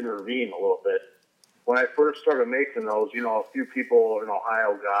intervene a little bit. When I first started making those, a few people in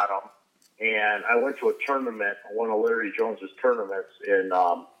Ohio got them, and I went to a tournament, one of Larry Jones's tournaments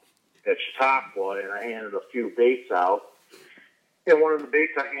at Chautauqua, and I handed a few baits out. And one of the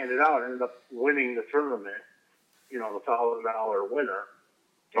baits I handed out ended up winning the tournament, the $1,000 winner.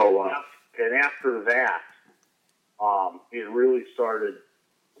 oh wow, And after that, it really started,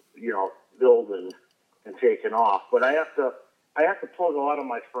 building and taking off. But I have to plug a lot of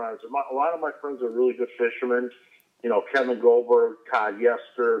my friends. A lot of my friends are really good fishermen. Kevin Goldberg, Todd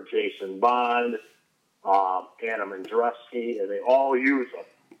Yester, Jason Bond, Anna Mandrusky, and they all use them.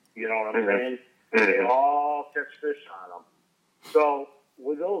 You know what I'm saying? They all catch fish on them. So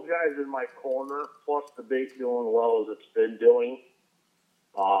with those guys in my corner, plus the bait doing well as it's been doing,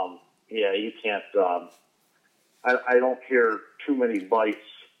 you can't. I don't hear too many bites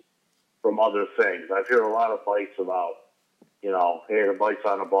from other things. I've heard a lot of bites about, hey, the bite's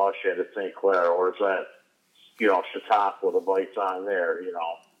on a boss shed at St. Clair, or it's at, Chautauqua, the bite's on there,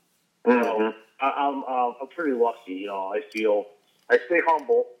 So I'm pretty lucky, I stay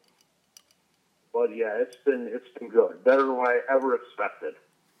humble, but yeah, it's been good, better than I ever expected.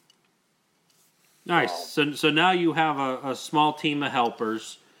 nice. So now you have a small team of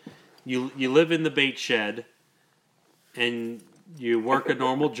helpers. You live in the bait shed, and you work a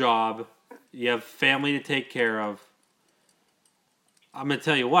normal job. You have family to take care of. I'm gonna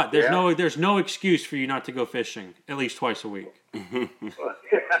tell you what. There's no excuse for you not to go fishing at least twice a week.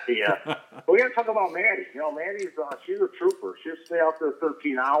 Yeah. We got to talk about Maddie. Maddie's she's a trooper. She'll stay out there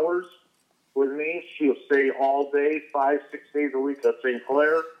 13 hours with me. She'll stay all day, 5-6 days a week at St.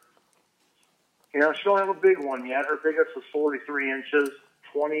 Clair. She don't have a big one yet. Her biggest is 43 inches,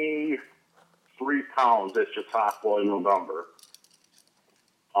 23 pounds at Chautauqua in November.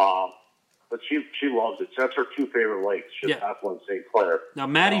 But she loves it. That's her two favorite lakes, Chautauqua and St. Clair. Now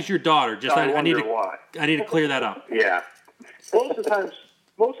Maddie's your daughter. Just I need to clear that up. Yeah. Most of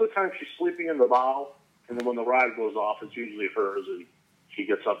the time she's sleeping in the bow, and then when the rod goes off, it's usually hers, and she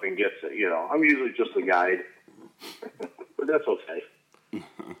gets up and gets it. I'm usually just a guide, but that's okay.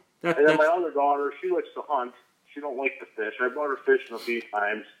 And then my other daughter, she likes to hunt. She don't like to fish. I brought her fishing a few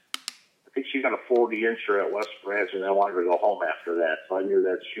times. I think she got a 40-incher at West Branch, and I wanted her to go home after that. So I knew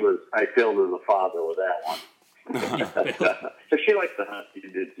that I failed as a father with that one. so she likes to hunt.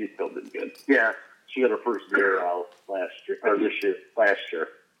 She still did good. Yeah, she got her first deer out last year.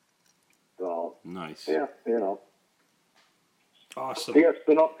 So Nice. yeah, Awesome. Yeah, it's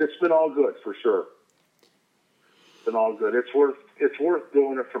been all good for sure. It's been all good. It's worth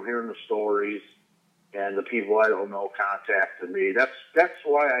doing it from hearing the stories. And the people I don't know contacted me. That's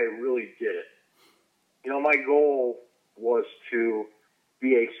why I really did it. My goal was to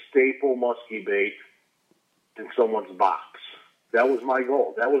be a staple muskie bait in someone's box. That was my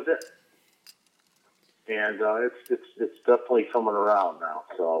goal. That was it. And it's definitely coming around now.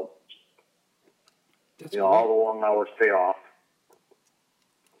 So all the long hours pay off.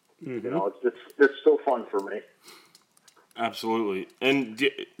 Mm-hmm. It's still fun for me. Absolutely. And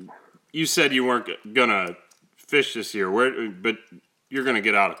you said you weren't gonna fish this year. But you're gonna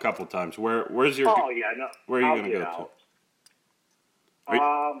get out a couple times. Where's your? Oh yeah, no. Where are you I'll gonna go out.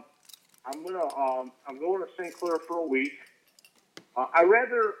 to? I'm going to St. Clair for a week. I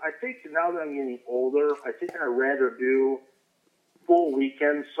think now that I'm getting older, I think I'd rather do full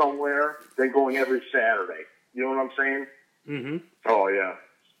weekend somewhere than going every Saturday. You know what I'm saying? Mm-hmm. Oh yeah.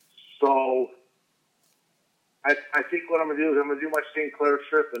 So I think what I'm going to do is I'm going to do my St. Clair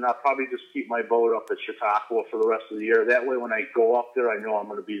trip, and I'll probably just keep my boat up at Chautauqua for the rest of the year. That way, when I go up there, I know I'm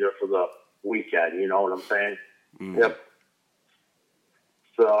going to be there for the weekend. You know what I'm saying? Mm. Yep.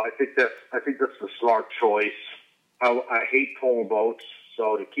 So I think that's the smart choice. I hate pulling boats,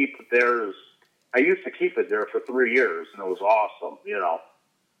 so to keep it there is. I used to keep it there for 3 years, and it was awesome. You know.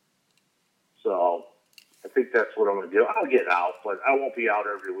 So I think that's what I'm going to do. I'll get out, but I won't be out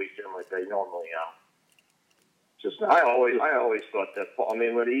every weekend like I normally am. Just I always thought that. I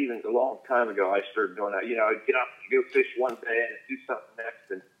mean, when even a long time ago, I started doing that. You know, I'd get up and go fish one day and do something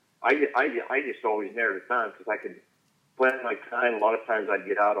next, and I just always narrowed the time because I could plan my time. A lot of times I'd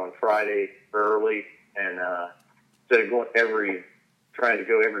get out on Friday early, and instead of trying to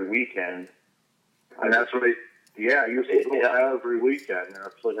go every weekend. And that's what I used to go every weekend. And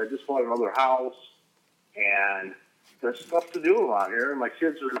it's like, I just want another house, and there's stuff to do around here. And my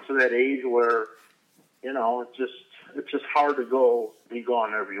kids are to that age where, you know, it's just hard to be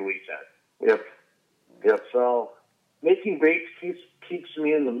gone every weekend. Yep. So making baits keeps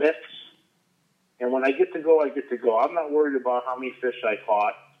me in the mix. And when I get to go, I get to go. I'm not worried about how many fish I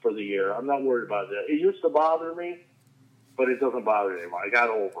caught for the year. I'm not worried about that. It used to bother me, but it doesn't bother me anymore. I got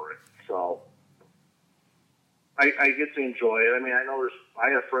over it. So I get to enjoy it. I mean, I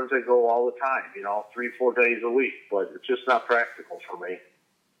have friends that go all the time, you know, 3-4 days a week, but it's just not practical for me.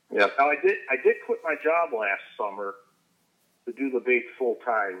 Yeah. Now I did quit my job last summer to do the bait full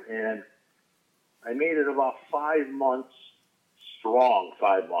time, and I made it about 5 months strong,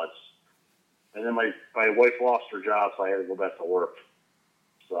 5 months. And then my wife lost her job, so I had to go back to work.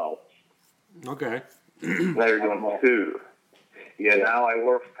 So Okay. now you're doing two. Yeah, now I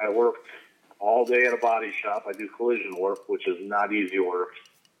work all day at a body shop. I do collision work, which is not easy work.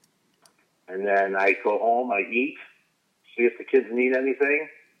 And then I go home, I eat, see if the kids need anything,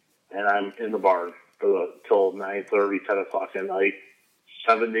 and I'm in the barn till 9:30, 10 o'clock at night,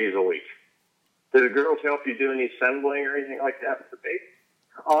 7 days a week. Do the girls help you do any assembling or anything like that with the bait?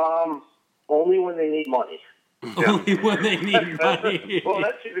 Only when they need money. Only when they need money. Well,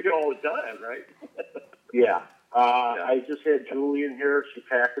 that should be all the time, right? Yeah. I just had Julie in here. She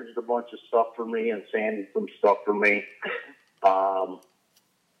packaged a bunch of stuff for me and sanded some stuff for me.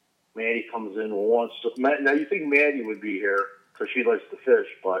 Maddie comes in once. Now, you think Maddie would be here because she likes to fish,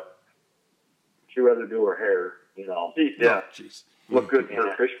 but she'd rather do her hair, you know. Yeah. Oh, jeez. Look good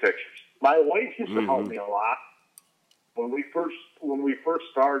for fish pictures. My wife used to help me a lot. When we first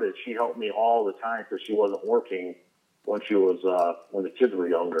started, she helped me all the time because she wasn't working when the kids were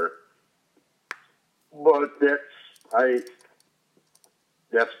younger. But that's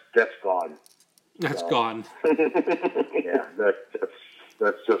gone. That's gone. Yeah,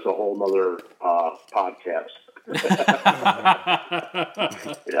 that's just a whole nother podcast.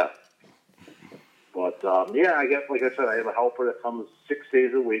 Yeah. But I guess, like I said, I have a helper that comes 6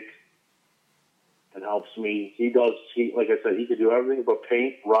 days a week and helps me. Like I said, he can do everything but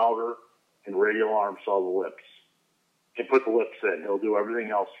paint, router, and radial arm saw the lips. He put the lips in. He'll do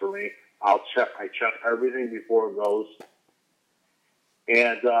everything else for me. I check everything before it goes.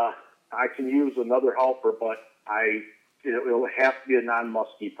 And I can use another helper, but it'll have to be a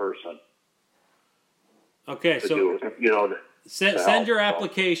non-musky person. Okay, to so do it, you know, send your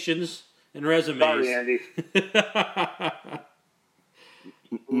applications and resumes. Sorry, Andy.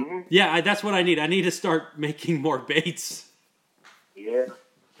 Mm-hmm. Yeah, that's what I need. I need to start making more baits. Yeah,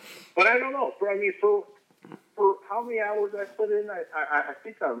 but I don't know. For how many hours I put in, I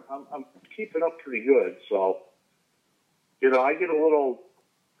think I'm keeping up pretty good. So, you know, I get a little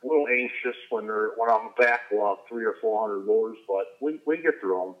anxious when I'm back 300 or 400 lures, but we get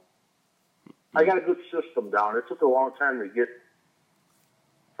through them. I got a good system down. It took a long time to get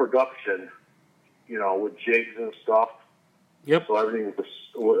production, you know, with jigs and stuff. Yep. So everything's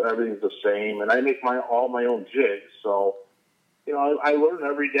the same, and I make all my own jigs. So, you know, I learn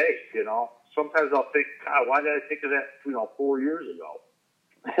every day. You know, sometimes I'll think, God, why did I think of that? 4 years ago.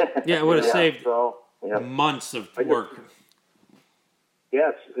 Yeah, it would have saved yeah. months of work.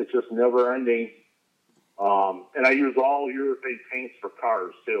 Yeah, it's just never ending. And I use all urethane paints for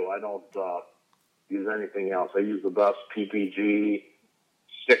cars too. I don't use anything else. I use the best PPG,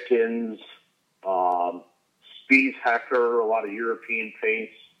 Stickins, Spies Hecker, a lot of European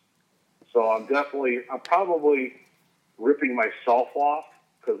paints. So I'm probably ripping myself off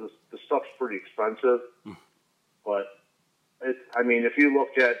because the stuff's pretty expensive. But if you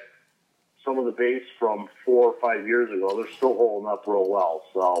look at some of the baits from 4 or 5 years ago, they're still holding up real well.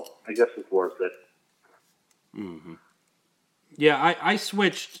 So I guess it's worth it. Mm-hmm. Yeah, I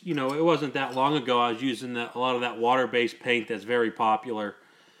switched. You know, it wasn't that long ago. I was using a lot of that water-based paint that's very popular,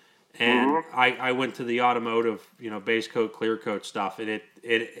 and I went to the automotive, base coat, clear coat stuff, and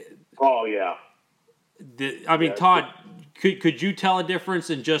it Oh yeah. I mean, Yeah, Todd, could you tell a difference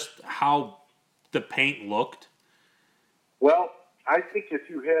in just how the paint looked? Well, I think if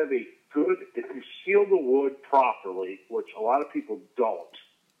you seal the wood properly, which a lot of people don't,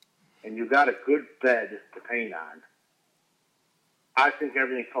 and you got a good bed to paint on, I think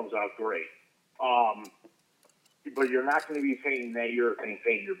everything comes out great. But you're not going to be painting that urethane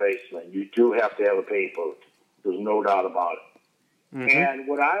paint in your basement. You do have to have a paint booth. There's no doubt about it. Mm-hmm. And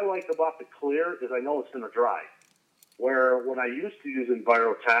what I like about the clear is I know it's going to dry. Where when I used to use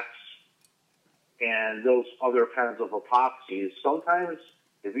Envirotex and those other kinds of epoxies, sometimes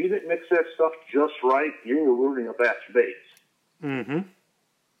if you didn't mix that stuff just right, you were ruining a batch of baits. Mm-hmm.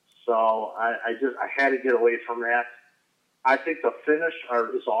 So I had to get away from that. I think the finish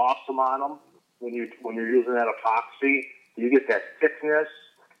is awesome on them when you're using that epoxy. You get that thickness,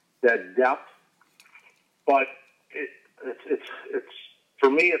 that depth, but it's for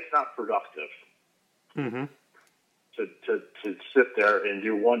me it's not productive. Mm-hmm. To sit there and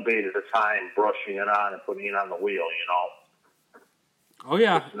do one bait at a time, brushing it on and putting it on the wheel. Oh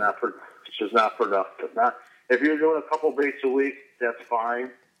yeah. It's just not productive. Not if you're doing a couple baits a week, that's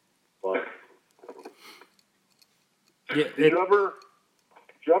fine, but. Yeah, Did you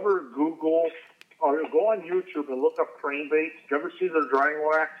ever Google or go on YouTube and look up crane baits? Did you ever see their drying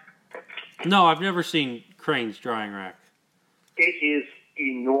rack? No, I've never seen Crane's drying rack. It is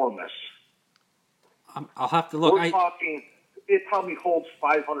enormous. I'll have to look. We're talking, it probably holds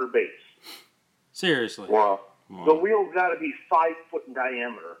 500 baits. Seriously. Wow. The wheel's got to be 5 foot in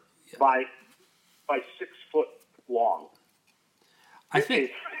diameter by 6 foot long. I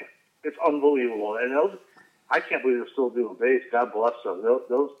think it's unbelievable, and those. I can't believe they're still doing baits. God bless them.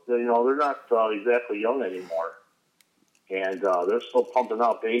 Those they're not exactly young anymore, and they're still pumping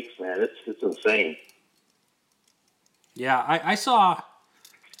out baits, man. It's insane. Yeah, I saw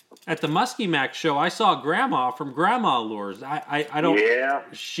at the Muskie Mac show. I saw Grandma from Grandma Lures. I don't. Yeah.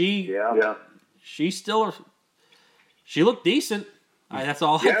 She still. She looked decent. That's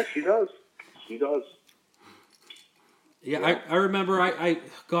all. Yeah, she does. She does. Yeah, I remember.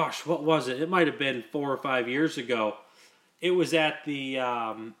 Gosh, what was it? It might have been 4 or 5 years ago. It was at the.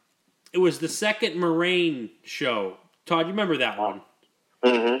 It was the second Moraine show. Todd, you remember that one?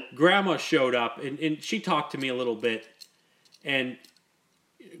 Mm-hmm. Grandma showed up and she talked to me a little bit, and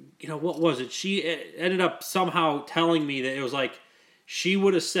what was it? She ended up somehow telling me that it was like she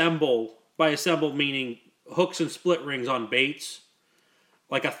would assemble, by assemble meaning hooks and split rings on baits,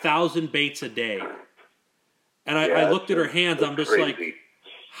 like 1,000 baits a day. And I looked at her hands. I'm just crazy. like,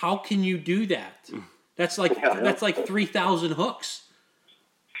 how can you do that? That's like 3,000 hooks.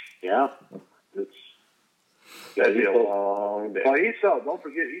 Yeah, that'd be a long day. Well, don't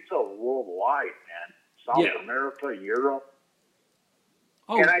forget, he sells worldwide, man. South America, Europe.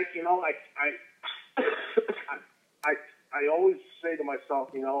 Oh. And I always say to myself,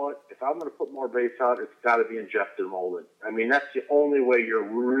 you know what? If I'm going to put more baits out, it's got to be injected molded. I mean, that's the only way you're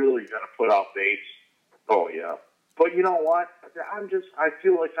really going to put out baits. Oh yeah. But you know what? I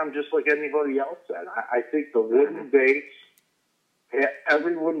feel like I'm just like anybody else said. I think the wooden baits,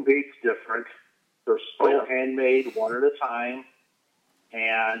 every wooden bait's different. They're still handmade one at a time.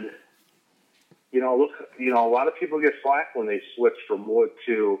 And, a lot of people get flack when they switch from wood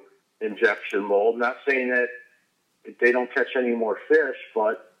to injection mold. Not saying that they don't catch any more fish,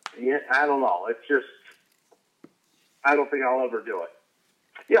 but I don't know. It's just, I don't think I'll ever do it.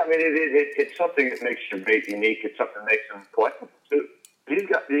 Yeah, I mean, it's something that makes your bait unique. It's something that makes them collectible, too. These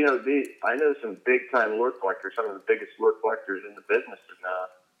got, I know some big-time lure collectors, some of the biggest lure collectors in the business, and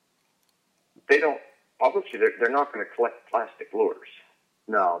they don't, obviously, they're not going to collect plastic lures.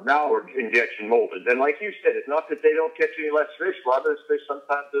 No, or injection molded. And like you said, it's not that they don't catch any less fish. A lot of those fish,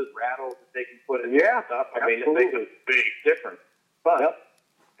 sometimes those rattles that they can put in stuff. I mean, it makes a big difference. But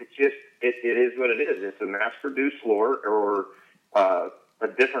it's just, it is what it is. It's a mass-produced lure or a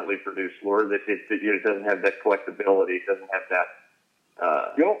differently produced lure that it doesn't have that collectability. It doesn't have that.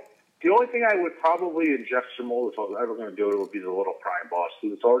 The only thing I would probably injection mold if I was ever going to do it would be the little Prime Boss,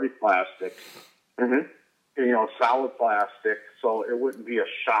 because it's already plastic. Mm-hmm. Solid plastic, so it wouldn't be a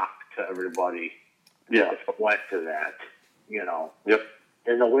shock to everybody if it went to that. Yep.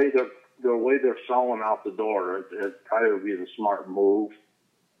 And the way they're selling out the door, it probably would be the smart move,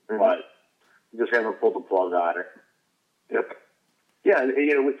 but just haven't pulled the plug on it. Yep. Yeah,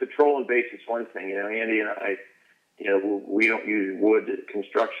 and with the trolling baits, it's one thing. Andy and I, we don't use wood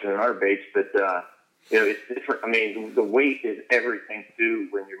construction in our baits, but it's different. I mean, the weight is everything too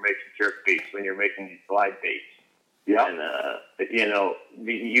when you're making jerk baits, when you're making these glide baits. Yeah. And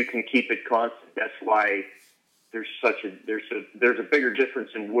you can keep it constant. That's why there's a bigger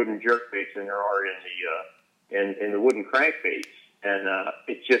difference in wooden jerk baits than there are in the wooden crankbaits. And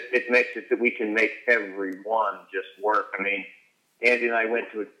it makes it that we can make every one just work. I mean, Andy and I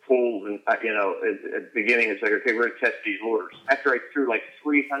went to a pool, and at the beginning it's like, okay, we're gonna test these lures. After I threw like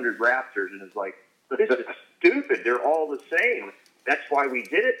 300 Raptors, and it's like, this is stupid. They're all the same. That's why we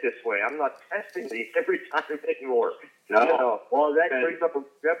did it this way. I'm not testing these every time anymore. No. Well, that brings up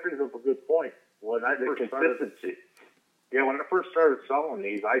a good point. When I first consistency. when I first started selling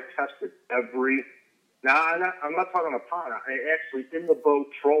these, I tested every. Now I'm not talking a pond. I actually in the boat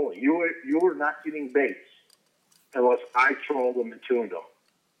trolling. You were not getting baits unless I trolled them and tuned them.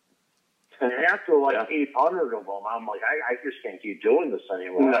 And after 800 of them, I'm like, I just can't keep doing this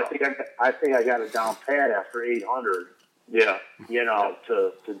anymore. No. I think I got it down pat after 800. Yeah.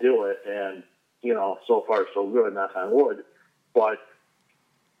 To do it, and so far so good, knock on wood. But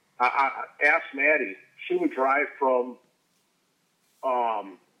I asked Maddie. She would drive from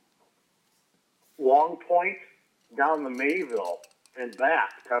Long Point down to Mayville and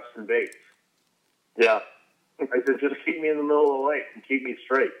back testing baits. Yeah. I said, just keep me in the middle of the lake and keep me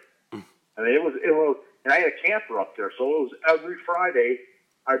straight. I mean, it was, and I had a camper up there, so it was every Friday.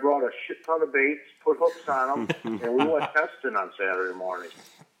 I brought a shit ton of baits, put hooks on them, and we went testing on Saturday morning.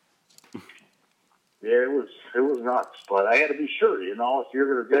 Yeah, it was nuts, but I had to be sure, if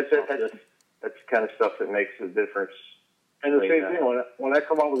you're going to do something. That's the kind of stuff that makes the difference. And the same thing, when I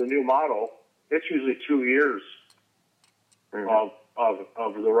come out with a new model, it's usually 2 years of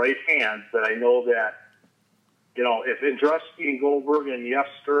the right hand that I know that, if Andreski and Goldberg and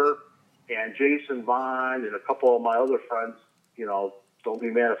Yester and Jason Bond and a couple of my other friends, don't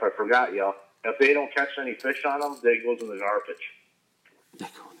be mad if I forgot you. If they don't catch any fish on them, they goes in the garbage.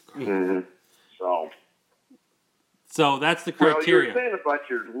 Mm-hmm. So that's the criteria. Well, you're saying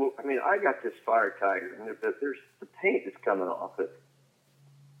about I got this Fire Tiger, and there's the paint is coming off it.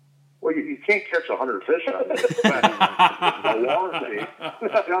 Well, you can't catch 100 fish on it. A warranty.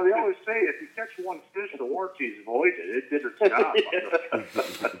 They always say if you catch one fish, the warranty is voided. It did its job.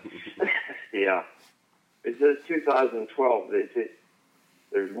 Yeah. It's 2012.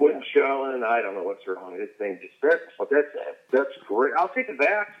 There's wood showing. I don't know what's wrong. This thing that's great. I'll take it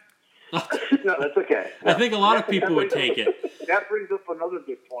back. No, that's okay. I think a lot of people would take it. That brings up another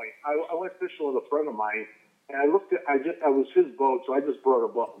good point. I went fishing with a friend of mine, and I was his boat, so I just brought a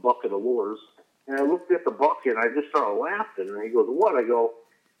bucket of lures, and I looked at the bucket, and I just started laughing, and he goes, "What?" I go,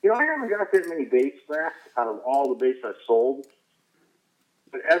 I haven't got that many baits back out of all the baits I've sold,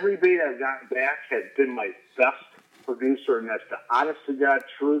 but every bait I've gotten back has been my best producer, and that's the honest to God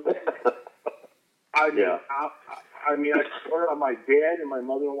truth. I mean, I swear on my dad and my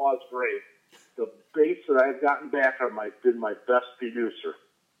mother-in-law's grave, the baits that I've gotten back been my best producer.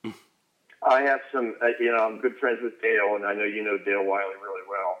 I have some, I'm good friends with Dale, and I know you know Dale Wiley really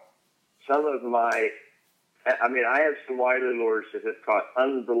well. Some of I have some Wiley lures that have caught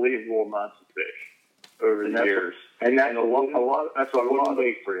unbelievable amounts of fish over the years. And that's a lot. That's a wooden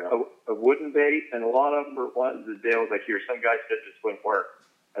bait for you. A wooden bait, and a lot of them were ones that Dale was like, "Here, some guy said this wouldn't work,"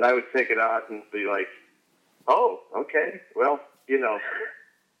 and I would take it out and be like, "Oh, okay, well,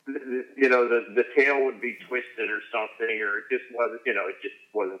 the tail would be twisted or something, or it just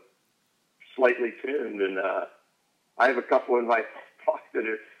wasn't slightly tuned." And I have a couple in my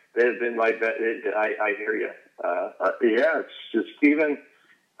pocket that have been my bet. I hear you. It's just even.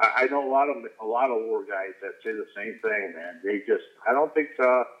 I know a lot of lure guys that say the same thing, man.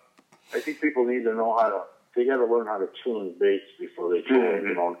 I think people need to know they got to learn how to tune baits before they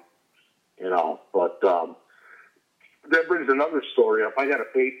tune, But that brings another story up. I got a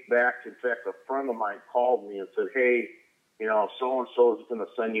bait back. In fact, a friend of mine called me and said, "Hey, so-and-so is going to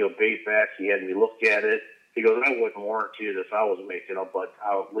send you a bait back." He had me look at it. He goes, "I wouldn't warranty it if I was making it, but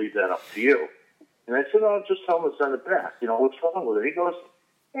I'll leave that up to you." And I said, "I'll just tell him to send it back. What's wrong with it?" He goes,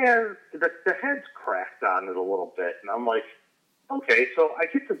 "Yeah, the head's cracked on it a little bit." And I'm like, okay, so I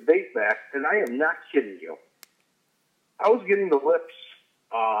get the bait back, and I am not kidding you. I was getting the lips.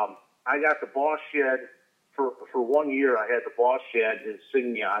 I got the Boss Shed for 1 year. I had the Boss Shed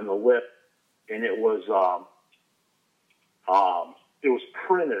insignia on the lip, and it was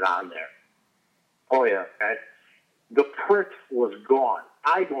printed on there. Oh yeah, and the print was gone.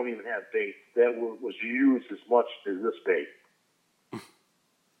 I don't even have bait that was used as much as this bait.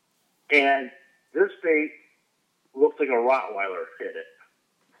 And this bait looked like a Rottweiler hit it.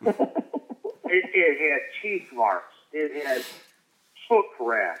 It had teeth marks. It had hook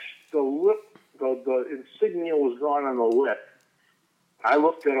rash. The the insignia was gone on the lip. I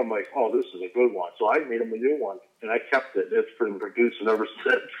looked at him like, oh, this is a good one. So I made him a new one, and I kept it. It's been producing ever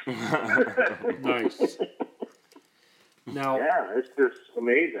since. Nice. Now, Yeah, it's just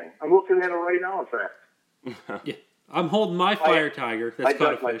amazing. I'm looking at it right now, in fact. yeah, I'm holding my fire tiger. I That's caught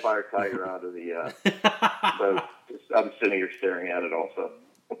a ducked my fish. fire tiger out of the boat. I'm sitting here staring at it also.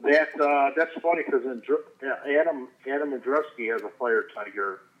 That's funny because Adam Andrusky has a fire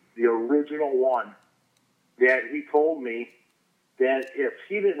tiger, the original one, that he told me that if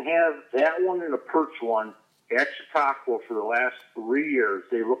he didn't have that one and a perch one at Chautauqua for the last 3 years,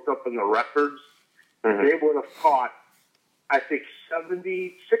 they looked up in the records, they would have caught, I think,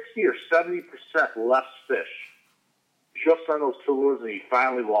 60 or 70% less fish just on those two lures, and he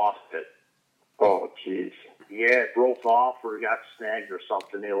finally lost it. Oh, jeez. Yeah, it broke off or he got snagged or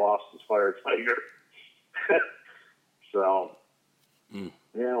something. They lost his fire tiger. So,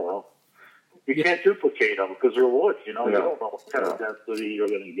 yeah, well, you can't duplicate them because they're wood. You know, you don't know what kind of density you're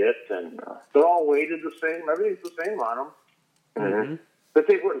going to get, and they're all weighted the same. Everything's the same on them. Mm-hmm. But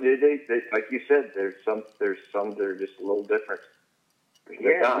they like you said, there's some that are just a little different.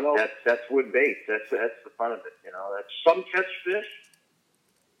 Yeah, you know, that's wood bait. That's the fun of it. You know, that's some catch fish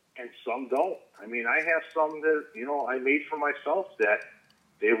and some don't. I mean, I have some that, you know, I made for myself that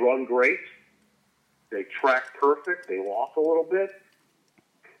they run great, they track perfect, they walk a little bit,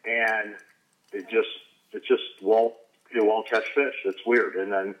 and it just won't catch fish. It's weird.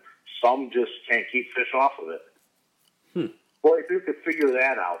 And then some just can't keep fish off of it. Boy, if you could figure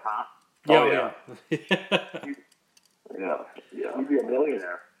that out, huh? Yeah. yeah. You'd be a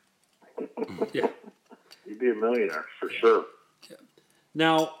millionaire. Yeah. You'd be a millionaire for sure.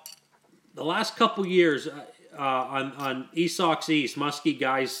 Now, the last couple years on Esox East, Muskie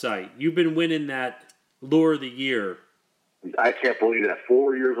Guy's site, you've been winning that Lure of the Year. I can't believe that.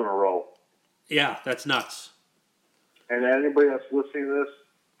 4 years in a row. Yeah, that's nuts. And anybody that's listening to this,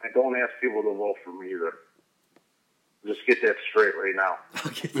 I don't ask people to vote for me either. Just get that straight right now.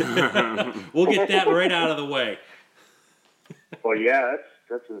 We'll get that right out of the way. Well, yeah,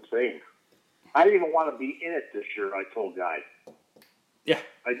 that's insane. I didn't even want to be in it this year, I told Guy. Yeah.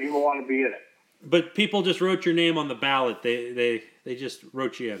 I didn't even want to be in it. But people just wrote your name on the ballot. They just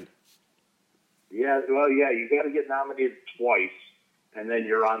wrote you in. Yeah, well, yeah, you got to get nominated twice, and then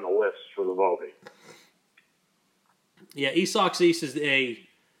you're on the list for the voting. Yeah, Esox East is a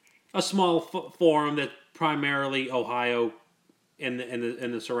small forum that primarily Ohio and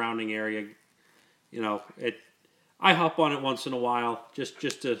the surrounding area. You know, I hop on it once in a while just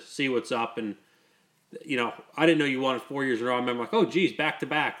to see what's up, and you know, I didn't know you won it 4 years in a row. I remember like, oh geez, back to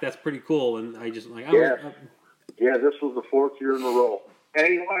back, that's pretty cool. And I just like, yeah, this was the 4th year in a row. And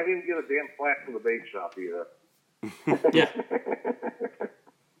you know, I didn't get a damn plaque from the bait shop either. Yeah.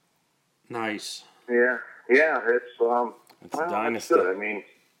 Nice. Yeah, it's It's a dynasty. Good. I mean,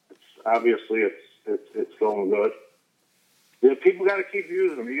 obviously it's going good. Yeah, people got to keep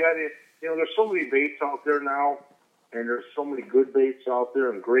using them. You got to, you know, there's so many baits out there now, and there's so many good baits out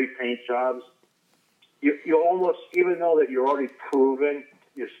there and great paint jobs. You almost, even though that you're already proven,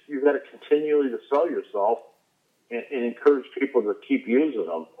 you got to continually to sell yourself and encourage people to keep using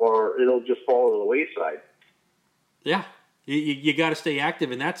them, or it'll just fall to the wayside. Yeah, you got to stay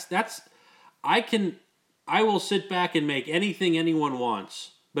active, and that's I will sit back and make anything anyone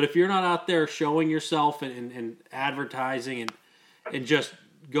wants, but if you're not out there showing yourself and advertising and just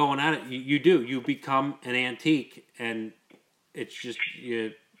going at it, you become an antique, and it's just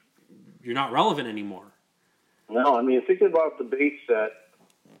you're not relevant anymore. No, I mean, thinking about the baits that,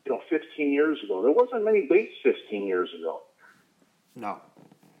 you know, 15 years ago, there wasn't many baits 15 years ago. No.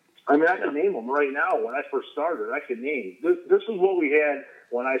 I mean, I can name them right now. When I first started, I could name. This is what we had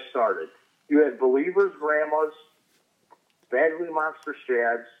when I started. You had Believers, Grandmas, Bagley Monster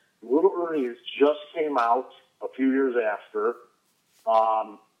Shads, Little Ernie's just came out a few years after.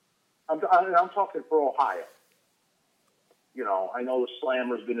 I'm talking for Ohio. You know, I know the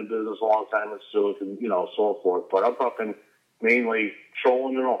Slammer's been in business a long time in Silicon, you know, so forth, but I'm talking mainly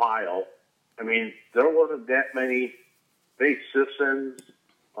trolling in Ohio. I mean, there wasn't that many bait Sissons.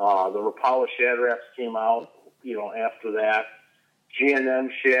 The Rapala Shad Rats came out, you know, after that. G&M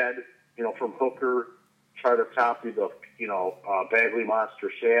Shad, you know, from Hooker, tried to copy the, you know, Bagley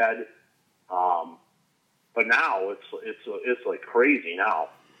Monster Shad. But now it's like crazy now.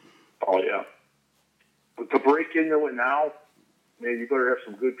 Oh yeah. But to break into it now, man, you better have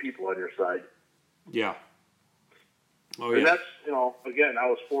some good people on your side. Yeah. Oh, and yeah. that's, you know, again, I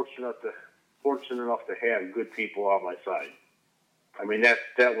was fortunate enough to have good people on my side. I mean, that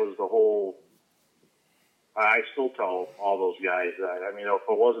was the whole. I still tell all those guys that. I mean, if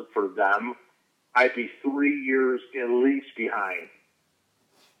it wasn't for them I'd be 3 years at least behind,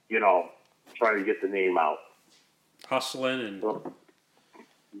 trying to get the name out. Hustling and So,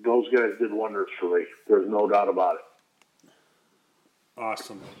 those guys did wonders for me. There's no doubt about it.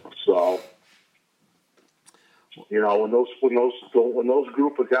 awesome. So, when those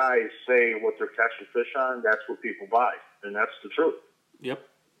group of guys say what they're catching fish on, that's what people buy, and that's the truth. Yep.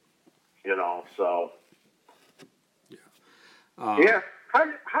 So Uh, yeah.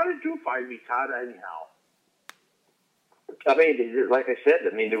 How did you find me, Todd? Anyhow, I mean, like I said,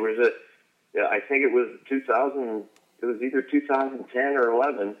 there was I think it was 2000. It was either 2010 or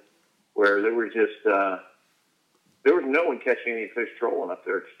 11, where there were just there was no one catching any fish trolling up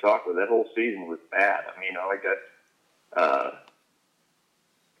there to talk with. That whole season was bad. I mean,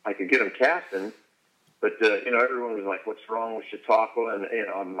 I could get them casting, but everyone was like, "What's wrong with Chautauqua?"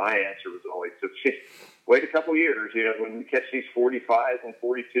 And my answer was always, "Wait a couple years. When we catch these 45s and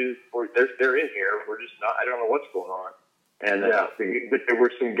 42s, they're in here. We're just not. I don't know what's going on." And but there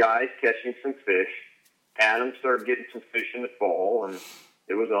were some guys catching some fish. Adam started getting some fish in the fall, and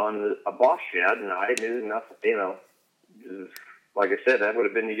it was on a Boss Shad, and I knew nothing. Like I said, that would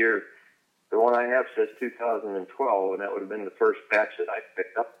have been the year. The one I have says 2012, and that would have been the first batch that I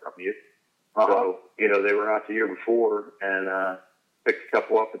picked up from you. So, they were out the year before, and picked a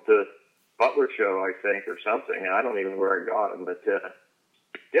couple up at the Butler show, I think, or something. And I don't even know where I got them, but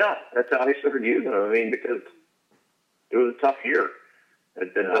that's how I started using them. I mean, because it was a tough year.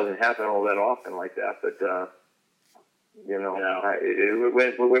 It doesn't happen all that often like that, but when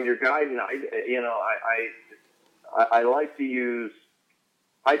you're guiding, I like to use.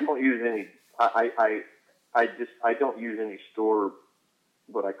 I don't use any. I don't use any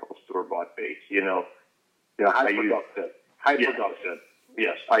what I call store bought baits. high production.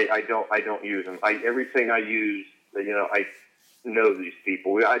 Yes, I don't use them. Everything I use, I know these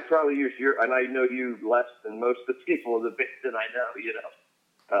people. I probably use and I know you less than most of the people of the bit that I know.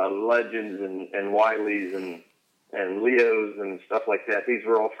 Legends and Wileys and Leos and stuff like that. These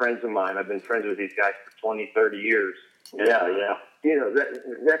were all friends of mine. I've been friends with these guys for 20, 30 years. Yeah.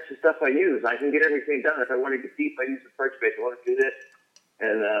 That's the stuff I use. I can get everything done. If I want to get deep, I use the perch bait. I want to do this.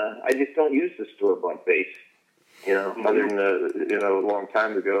 And I just don't use the store-bought bait. Other than, a long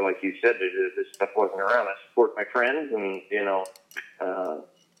time ago, like you said, this stuff wasn't around. I support my friends, and,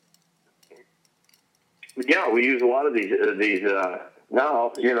 but yeah, we use a lot of these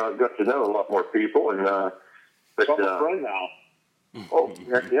now, I've got to know a lot more people, and, but, I'm a friend now. Oh,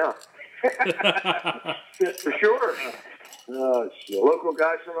 yeah. For sure. Oh, shit. Local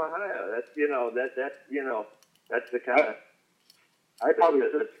guys from Ohio. That's the kind of. I probably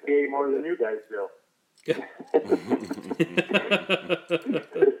skate more than you guys do. I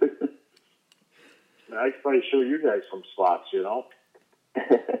could probably show you guys some spots, Yeah,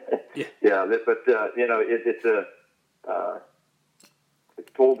 but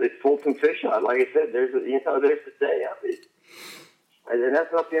it's pulled some fish out. Like I said, there's the day. And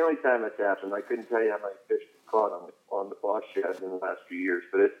that's not the only time it's happened. I couldn't tell you how many fish caught on the Boss Shad in the last few years,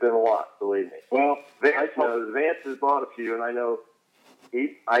 but it's been a lot, believe me. Well, Vance has bought a few, and I know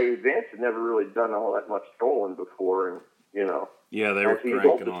Vance had never really done all that much trolling before, and Yeah, they were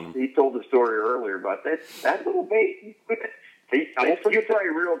cranking on them. He told the story earlier about that little bait. You probably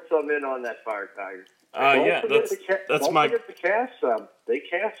reeled some in on that Fire Tiger. Yeah, that's my. Don't forget to cast some. They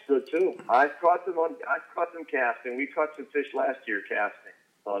cast good too. I've caught them casting. We caught some fish last year casting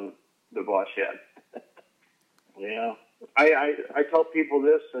on the Boss Shad. Yeah, I tell people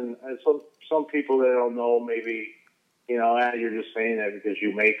this, and some people that don't know, maybe you're just saying that because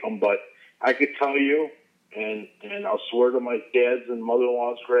you make them, but I could tell you, and I'll swear to my dad's and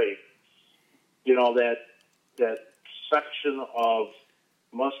mother-in-law's grave, that section of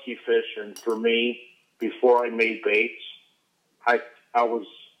musky fishing for me before I made baits, I was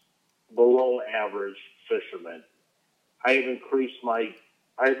below average fisherman. I have increased my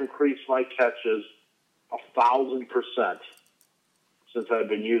catches 1,000% since I've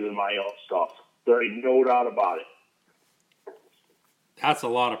been using my own stuff. There ain't no doubt about it. That's a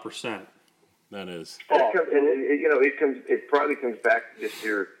lot of percent. That is. It probably comes back to just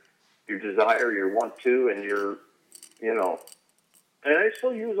your desire, your want to, and your. And I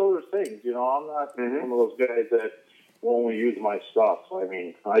still use other things. I'm not one of those guys that will only use my stuff. I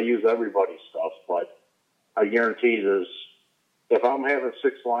mean, I use everybody's stuff, but I guarantee if I'm having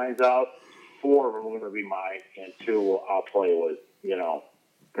 6 lines out, 4 of them are going to be mine, and 2 I'll play with.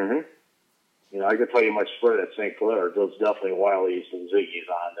 I can tell you my spread at St. Clair. There's definitely Wileys and Ziggies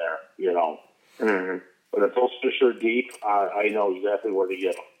on there. But if those fish are deep, I know exactly where to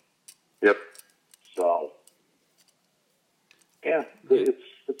get them. Yep. So. Yeah,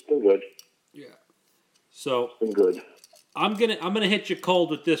 it's been good. Yeah. So It's been good. I'm gonna hit you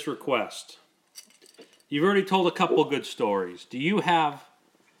cold with this request. You've already told a couple good stories. Do you have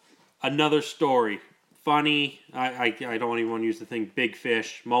another story? Funny. I don't even want to use the thing big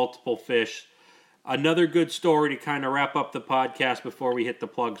fish, multiple fish. Another good story to kind of wrap up the podcast before we hit the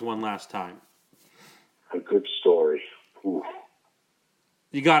plugs one last time. A good story. Ooh.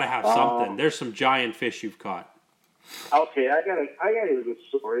 You got to have something. There's some giant fish you've caught. Okay, I got a good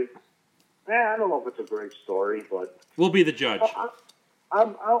story. I don't know if it's a great story, but We'll be the judge.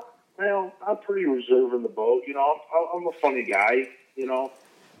 I'm pretty reserved in the boat. You know, I'm a funny guy. You know,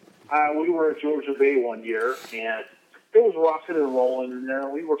 we were at Georgia Bay one year, and it was rocking and rolling in there.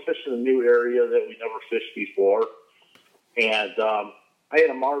 We were fishing a new area that we never fished before, and I had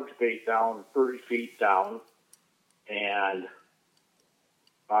a Marge bait down 30 feet down, and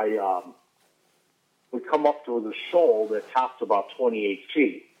we come up to the shoal that tops about 28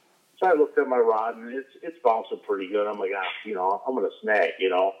 feet. So I looked at my rod, and it's bouncing pretty good. I'm like, you know, I'm going to snag, you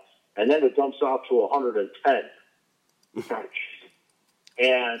know. And then it dumps out to 110.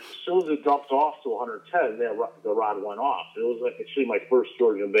 And as soon as it dumped off to 110, the rod went off. It was like actually my first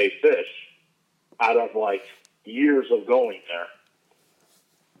Georgian Bay fish out of like years of going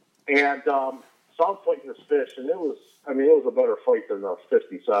there. And so I'm fighting this fish, and it was a better fight than the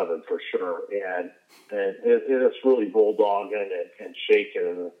 57 for sure. And it's really bulldogging and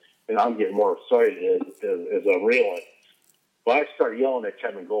shaking, and I'm getting more excited as I'm reeling. But I start yelling at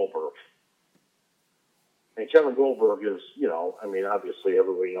Kevin Goldberg. And Kevin Goldberg is, you know, I mean, obviously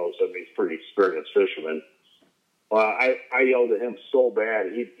everybody knows him. He's a pretty experienced fisherman. I yelled at him so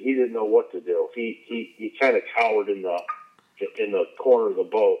bad, he didn't know what to do. He kind of cowered in the corner of the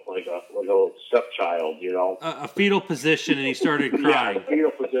boat like a little stepchild, you know. A fetal position, and he started crying. Yeah,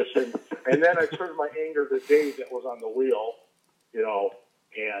 fetal position. And then I turned my anger to Dave that was on the wheel, you know,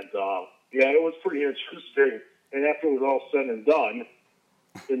 and it was pretty interesting. And after it was all said and done,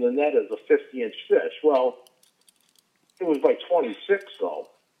 in the net is a 50-inch fish. Well, it was by 26 though.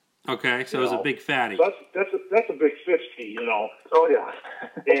 Okay, so it was a big fatty. So that's a big fish to you, you know. Oh yeah.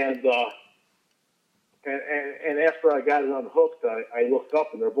 And after I got it unhooked, I looked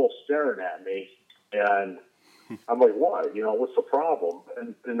up and they're both staring at me, and I'm like, "What? You know, what's the problem?"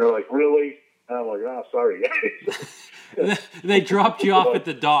 And they're like, "Really?" And I'm like, "Oh, sorry, guys." They dropped you off at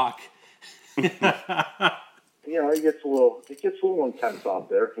the dock. You know, it gets a little intense out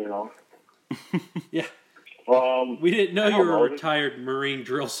there, you know. Yeah. We didn't know I you don't were know. a retired Marine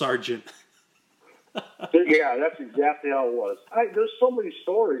drill sergeant. Yeah, that's exactly how it was. There's so many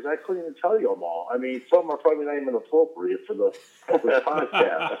stories, I couldn't even tell you them all. I mean, some are probably not even appropriate for the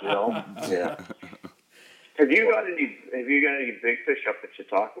podcast, you know. Yeah. Have you got any big fish up that you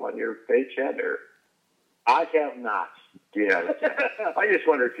talk on your page yet, or? I have not. Yeah. I just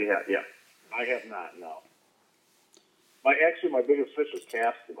wonder if you have. Yeah. I have not. No. My biggest fish is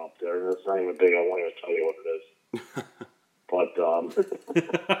casting up there. That's not even big. I won't even tell you what it is. But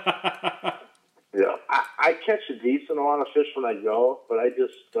Yeah. I catch a decent amount of fish when I go, but I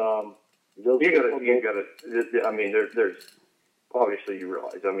just You gotta. I mean, there's obviously you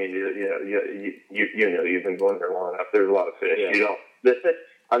realize. I mean, you know, you've been going there long enough. There's a lot of fish. Yeah. You know,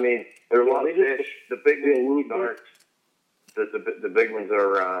 I mean, there's a lot of fish. The big ones aren't. The big ones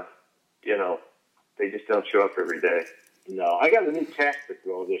are. You know, they just don't show up every day. No, I got a new tactic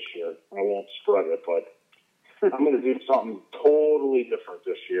though this year. I won't spread it, but I'm going to do something totally different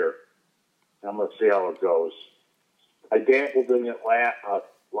this year. I'm going to see how it goes. I dabbled in it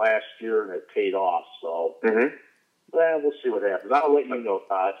last year and it paid off. So, we'll see what happens. I'll let you know,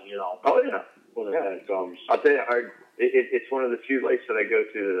 Todd. You know. Oh yeah. When the time comes. I'll tell you, it's one of the few lakes that I go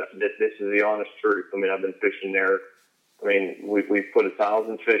to that this is the honest truth. I mean, I've been fishing there. I mean, we've put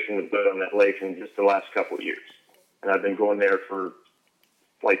 1,000 fish in the boat on that lake in just the last couple of years. And I've been going there for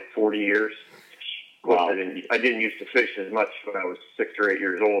like 40 years. Well, I didn't used to fish as much when I was 6 or 8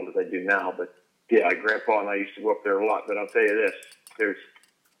 years old as I do now. But yeah, my grandpa and I used to go up there a lot. But I'll tell you this, there's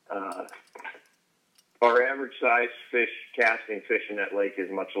our average size fish, casting fish in that lake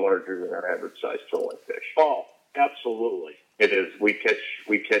is much larger than our average size trolling fish. Oh, absolutely. It is. We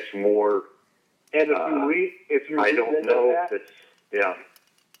catch more. And if you I don't know if it's, yeah.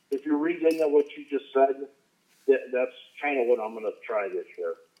 If you read into what you just said, that's kind of what I'm going to try this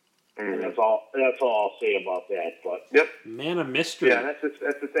year. Mm-hmm. And that's all I'll say about that. But yep, man of mystery. Yeah, that's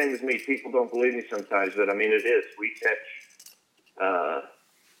the same as me. People don't believe me sometimes, but I mean it is. We catch.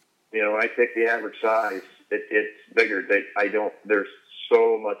 You know, when I take the average size, it's bigger. There's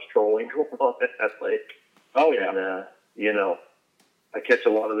so much trolling going on at that lake. Oh yeah. And, you know, I catch a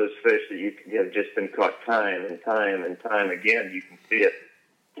lot of those fish that have just been caught time and time and time again. You can see it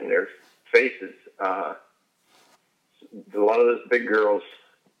in their faces. a lot of those big girls,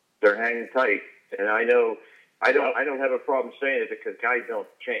 they're hanging tight. And I know, I don't have a problem saying it because guys don't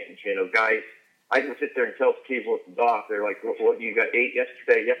change. You know, guys, I can sit there and tell people at the dock, they're like, what you got 8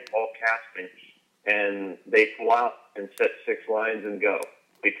 yesterday? Yep, all casting. And they pull out and set 6 lines and go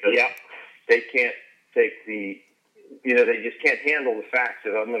because they can't take they just can't handle the fact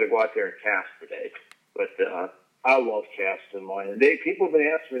that I'm going to go out there and cast today. But I love casting mine. And people have been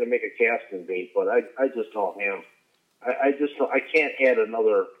asking me to make a casting bait, but I just don't have. I can't add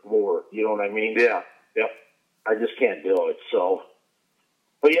another lure. You know what I mean? yeah. Yep. I just can't do it. So,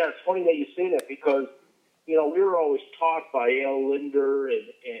 but yeah, it's funny that you say that because, you know, we were always taught by Al Linder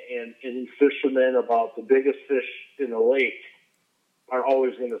and fishermen about the biggest fish in the lake are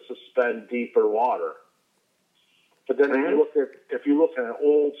always going to suspend deeper water. But then if you look at an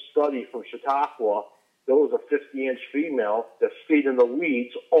old study from Chautauqua, there was a 50-inch female that stayed in the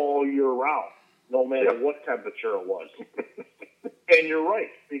weeds all year round, no matter what temperature it was. And you're right,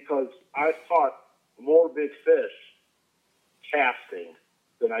 because I've caught more big fish casting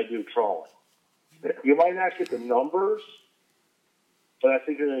than I do trolling. You might not get the numbers, but I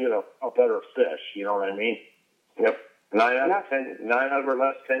think you're going to get a better fish. You know what I mean? Yep. 9 out of our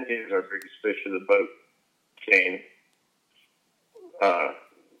last 10 years, our biggest fish of the boat came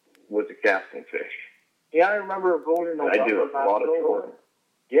was a casting fish. Yeah, I remember going in November. I do a lot of trolling.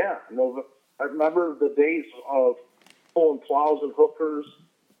 Yeah, I remember the days of pulling plows and hookers,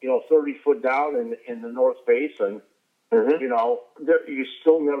 30 foot down in the North Basin. Mm-hmm. You know, you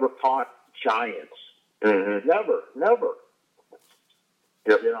still never caught giants. Mm-hmm. Never.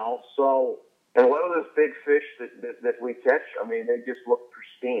 Yep. You know, so. And a lot of those big fish that we catch, I mean, they just look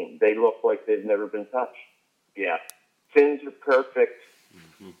pristine. They look like they've never been touched. Yeah. Fins are perfect.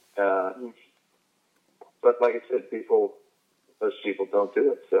 Mm-hmm. But like I said, most people don't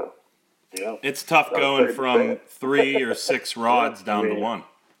do it, so. Yeah. It's tough going from 3 or 6 rods down to 1.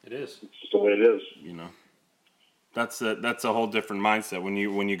 It is. It's just the way it is. You know, that's a whole different mindset when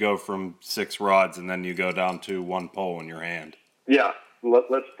you go from 6 rods and then you go down to 1 pole in your hand. Yeah,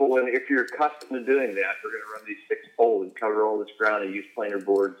 let's pull in. If you're accustomed to doing that, we're going to run these 6 poles and cover all this ground and use planer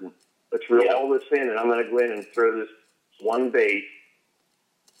boards and let's reel all this in. And I'm going to go in and throw this one bait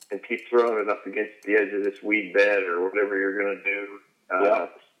and keep throwing it up against the edge of this weed bed or whatever you're going to do.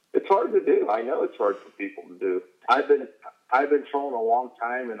 It's hard to do. I know it's hard for people to do. I've been trolling a long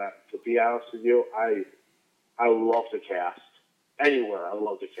time, and to be honest with you, I love to cast. Anywhere, I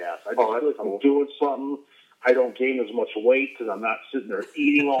love to cast. I just feel like I'm doing something. I don't gain as much weight because I'm not sitting there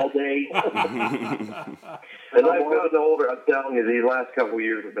eating all day. And I've gotten older. I'm telling you, these last couple of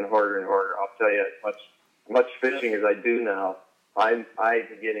years have been harder and harder. I'll tell you, as much fishing as I do now, I'm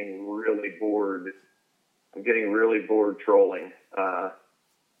getting really bored. I'm getting really bored trolling.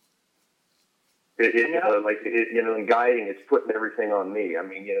 In guiding, it's putting everything on me. I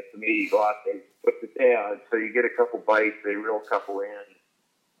mean, to me, you go out there, put the down, so you get a couple bites, they reel a couple in.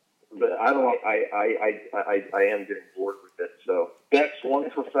 But I am getting bored with it. So that's one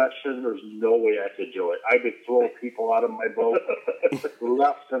profession. There's no way I could do it. I could throw people out of my boat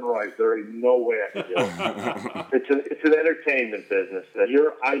left and right. There ain't no way I could do it. It's an entertainment business.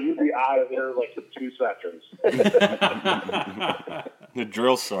 You'd be out of there like in 2 seconds. The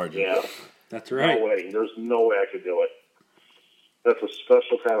drill sergeant. Yeah. That's right. No way. There's no way I could do it. That's a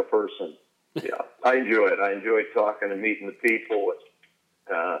special kind of person. Yeah, I enjoy it. I enjoy talking and meeting the people.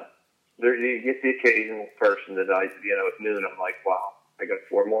 You get the occasional person that at noon I'm like, wow, I got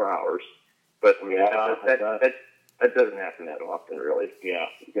 4 more hours. But that doesn't happen that often, really. Yeah.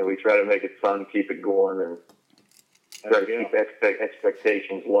 We try to make it fun, keep it going, and try to keep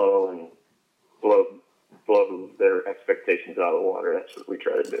expectations low and blow their expectations out of the water. That's what we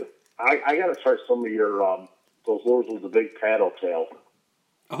try to do. I got to try some of your those lures with the big paddle tail.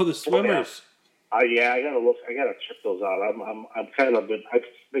 Oh, the swimmers. I gotta look. I gotta check those out. I've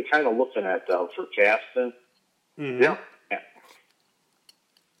been kind of looking at them for casting. Mm-hmm. Yeah.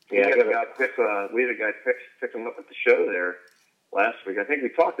 We had a guy pick them up at the show there last week. I think we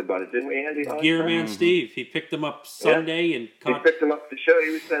talked about it, didn't we, Andy? Gearman Steve. He picked them up Sunday and he picked them up at the show.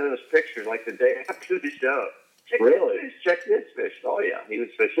 He was sending us pictures like the day after the show. Check this fish. Oh yeah, he was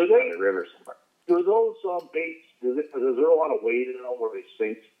fishing down the river somewhere. Do those baits? Is there a lot of weight in them where they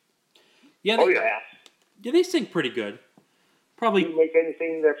sink? Yeah. Yeah, they sink pretty good. Probably. Do you make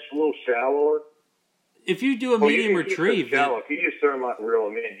anything that's a little shallower? If you do a medium retrieve, if you just throw them out and reel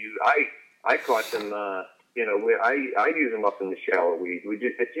them in, I caught them. I use them up in the shallow weed.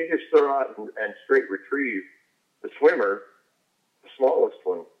 If you just throw out and straight retrieve the swimmer, the smallest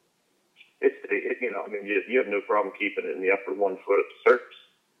one, you have no problem keeping it in the upper 1 foot of the surface.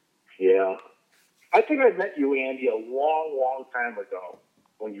 Yeah. I think I met you, Andy, a long, long time ago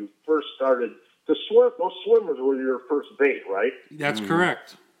when you first started to swim. Those swimmers were your first bait, right? That's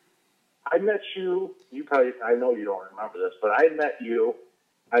correct. I met you. You probably, I know you don't remember this, but I met you.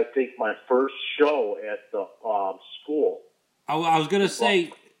 I think my first show at the school I was going to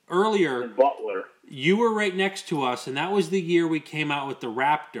say earlier, in Butler. you were right next to us, and that was the year we came out with the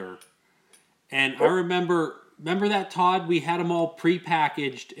Raptor. And I remember that, Todd? We had them all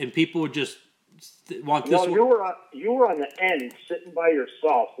pre-packaged, and people would just want this No, one. you were on the end, sitting by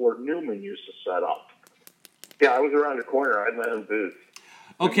yourself, where Newman used to set up. Yeah, I was around the corner. I had my own booth.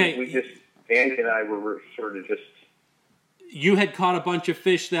 Okay, We just, Andy and I were sort of just. you had caught a bunch of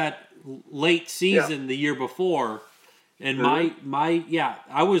fish that late season the year before, and I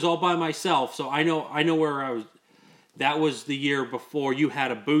was all by myself, so I know where I was. That was the year before you had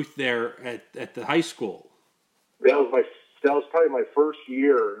a booth there at the high school. That was probably my first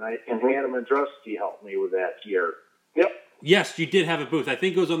year, and Adam Andrusky helped me with that year. Yep. Yes, you did have a booth. I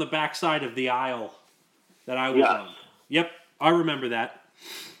think it was on the back side of the aisle that I was Yes. on. Yep, I remember that.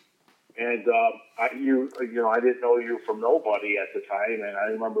 And I didn't know you from nobody at the time, and I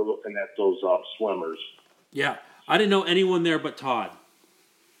remember looking at those swimmers. Yeah, I didn't know anyone there but Todd.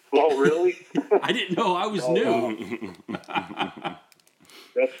 Oh, really? I didn't know I was new.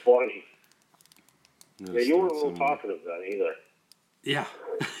 That's funny. Yeah, you weren't a little talkative then either. Yeah.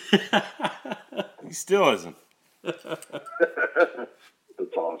 He still isn't. That's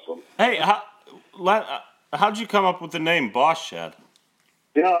awesome. Hey, how'd you come up with the name Boss Shed?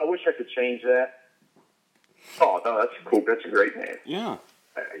 You know, I wish I could change that. Oh no, that's cool. That's a great name. Yeah.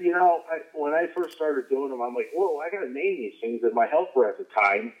 You know, when I first started doing them, I'm like, whoa, I got to name these things. And my helper at the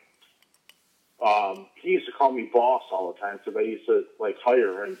time, he used to call me boss all the time because I used to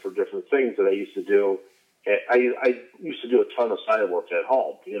hire him for different things that I used to do. I used to do a ton of side work at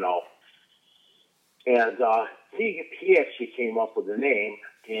home, you know. And he actually came up with the name,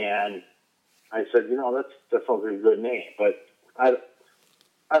 and I said, you know, that sounds like a good name, but I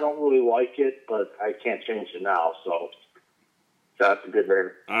don't really like it, but I can't change it now, so. That's a good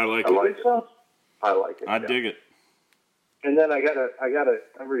name. I like I it. like it. I like it. I dig it. And then I gotta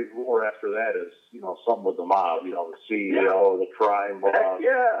every war after that is, you know, something with the mob, you know, the CEO, the crime boss,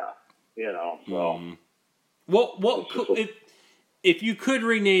 Yeah. you know. So Mm. If you could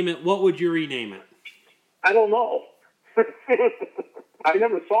rename it, what would you rename it? I don't know. I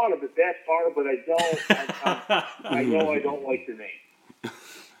never thought of it that far, but I don't. I know I don't like the name.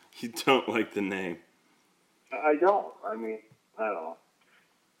 You don't like the name. I don't. I mean, I don't know.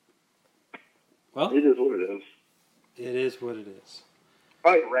 Well, It is what it is. it is what it is.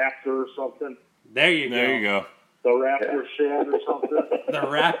 Probably Raptor or something. There you go. There you go. The Raptor Shed or something. The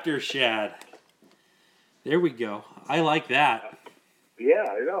Raptor Shad. There we go. I like that. Yeah,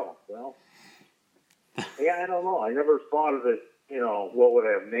 I know. Well, yeah, I don't know. I never thought of it, you know, what would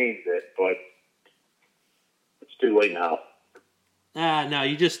I have named it, but it's too late now. No,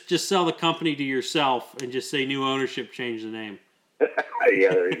 you just sell the company to yourself and just say new ownership, change the name. Yeah,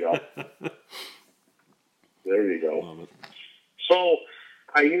 there you go. There you go. Love it. So,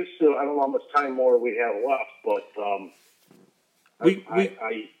 I don't know how much time more we have left, but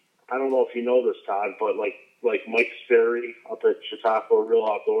I don't know if you know this, Todd, but like Mike Sperry up at Chautauqua Real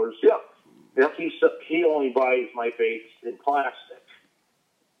Outdoors. Yeah. Yep. He only buys my baits in plastic.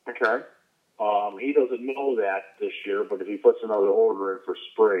 Okay. He doesn't know that this year, but if he puts another order in for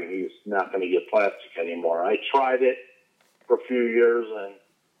spring, he's not going to get plastic anymore. I tried it for a few years, and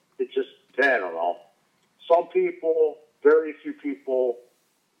it just, I don't know. Some people, very few people,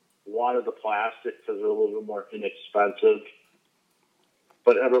 wanted the plastic because they're a little bit more inexpensive.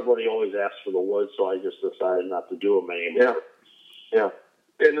 But everybody always asks for the wood, so I just decided not to do them anymore. Yeah.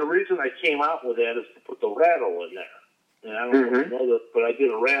 And the reason I came out with that is to put the rattle in there. And I don't know if you know this, but I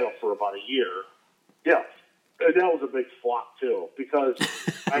did a rattle for about a year. Yeah. And that was a big flop, too, because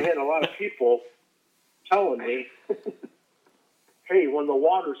I had a lot of people telling me, hey, when the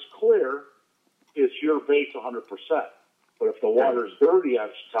water's clear, it's your bait 100%. But if the water's dirty on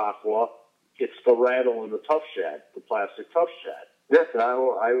Chautauqua, it's the rattle and the tough shad, the plastic tough shad. Yes, I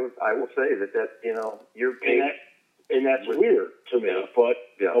will say that you know your bait. And that's weird to me. Yeah. But,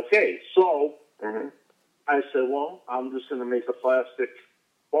 Yeah. okay, so Mm-hmm. I said, well, I'm just going to make a plastic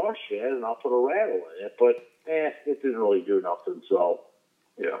boss shed and I'll put a rattle in it. But, it didn't really do nothing. So,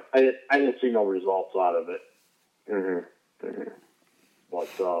 Yeah. I didn't see no results out of it. Mm-hmm. Mm-hmm. But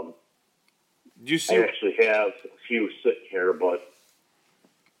Do you see? I actually have a few sitting here, but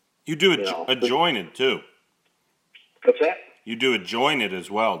You do you know, a jointed too. what's that? You do a jointed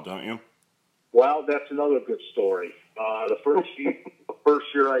as well, don't you? Well, that's another good story. The first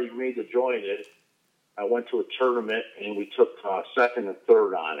year I made the jointed, I went to a tournament and we took second and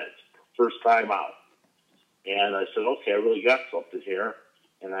third on it, first time out. And I said, okay, I really got something here.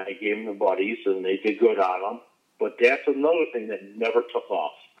 And I gave them the buddies, and they did good on them. But that's another thing that never took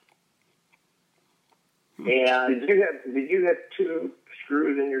off. And Did you have two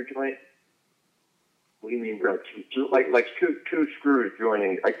screws in your joint? what do you mean, bro? Like two screws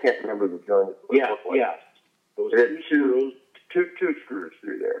joining. I can't remember the joint. Yeah. It was It had two screws. two screws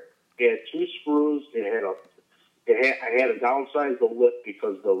through there. It had two screws. I had to downsize the lip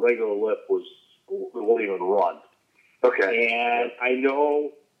because the regular lip wouldn't even run. Okay. And I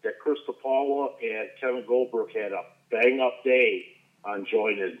know that Chris DePaula and Kevin Goldberg had a bang-up day on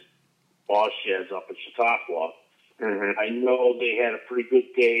jointed boss sheds up at Chautauqua. Mm-hmm. I know they had a pretty good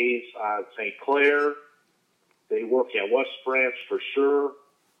days on St. Clair. They worked at West Branch for sure,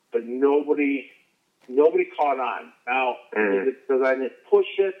 but nobody caught on. Now, because I didn't push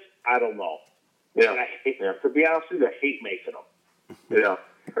it, I don't know. Yeah. And to be honest with you, I hate making them. Yeah.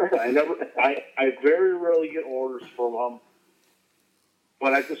 I very rarely get orders from them,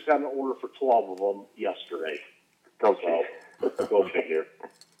 but I just got an order for 12 of them yesterday. Okay. So, go figure.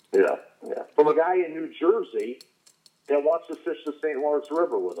 Yeah. From a guy in New Jersey that wants to fish the St. Lawrence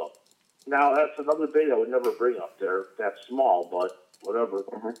River with them. Now, that's another bait I would never bring up there. That's small, but whatever.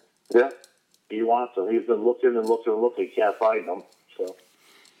 Mm-hmm. Yeah. He wants them. He's been looking, can't find them. So,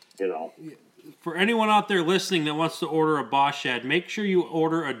 For anyone out there listening that wants to order a Boss Shed, make sure you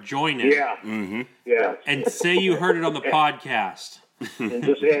order a jointed. Yeah. Mm-hmm. Yeah. And say you heard it on the podcast. And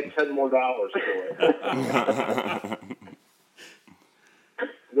just add $10 more to it.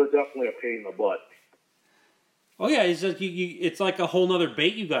 They're definitely a pain in the butt. Oh yeah, it's like it's like a whole nother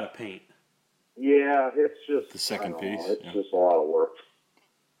bait you got to paint. Yeah, it's just The second I don't know, piece, It's yeah. just a lot of work.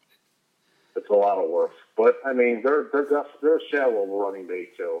 It's a lot of work, but I mean, they're a shallow running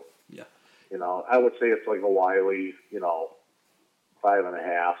bait too. Yeah. I would say it's like a Wiley,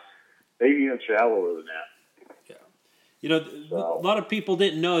 5.5, maybe even shallower than that. A lot of people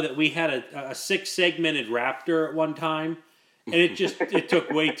didn't know that we had a 6-segmented Raptor at one time, and it took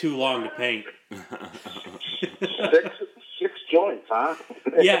way too long to paint. Six joints, huh?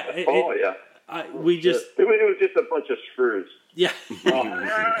 Yeah. Oh yeah. We just It was just a bunch of screws. yeah.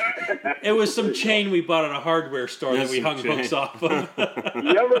 It was some chain we bought at a hardware store that we Some hung chain. hooks off of.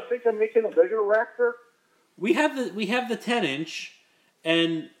 You ever think of making a bigger Raptor? we have the 10-inch,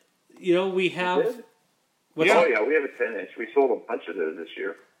 and we have. did? What's Oh that? yeah, we have a 10-inch. We sold a bunch of those this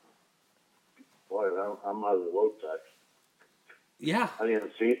year. Boy, I'm out of the low tech. Yeah. I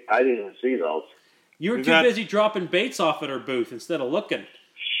didn't even see those. You were We've too got- busy dropping baits off at our booth instead of looking.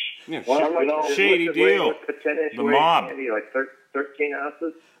 Yeah, Well, shady deal. What's the 10-inch The weight, mob. Andy, like 13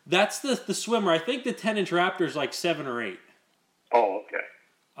 ounces? That's the swimmer. I think the 10-inch Raptor is like 7 or 8. Oh, okay.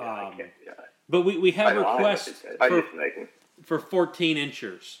 I Um, can't, yeah. but we have I know, requests I for, just make them. for 14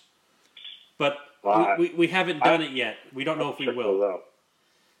 inchers. But Well, we haven't done it yet. We don't know if we Check will. those out.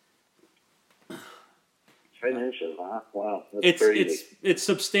 10 inches, huh? Wow, that's crazy. It's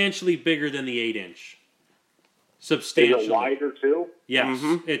substantially bigger than the 8-inch. Is Substantially. it wider too? Yes,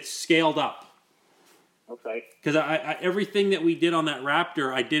 it's scaled up. Okay. Because I everything that we did on that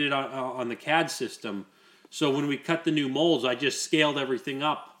Raptor, I did it on the CAD system. So when we cut the new molds, I just scaled everything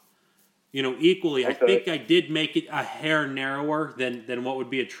up, equally. I Okay. think I did make it a hair narrower than what would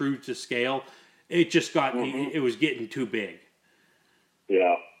be a true to scale. It just got it was getting too big.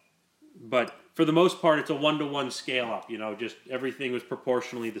 Yeah. But for the most part, it's a 1-to-1 scale up. Just everything was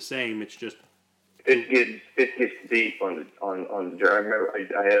proportionally the same. It's just It gets deep on the I remember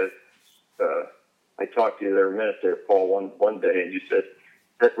I had I talked to you there a minute there, Paul, one day, and you said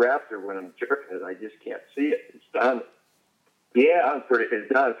that Raptor, when I'm jerking it, I just can't see it. It's down. Yeah.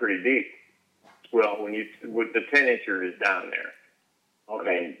 It's down pretty deep. Well, with the 10-incher is down there. I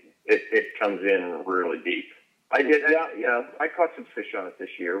mean, it comes in really deep. I did, I caught some fish on it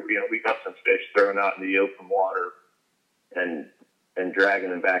this year. We got some fish thrown out in the open water and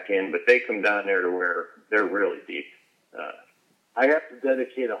dragging them back in, but they come down there to where they're really deep. I have to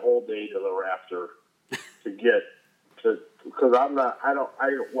dedicate a whole day to the Raptor because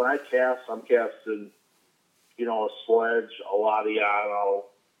when I cast, I'm casting, a sledge, a Ladiano,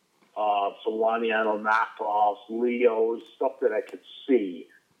 some Ladiano knockoffs, Leos, stuff that I could see.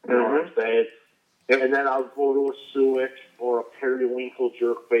 You know what I'm saying? And then I'll go to a Suic or a periwinkle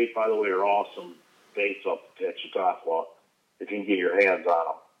jerkbait. By the way, are awesome baits up at Chautauqua if you can get your hands on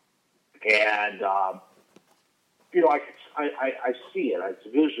them. And I see it. It's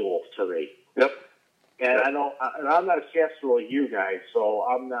visual to me. Yep. And I know, and I'm not a caster like you guys, so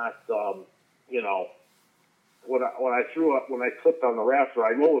I'm not, when I clicked on the Raptor,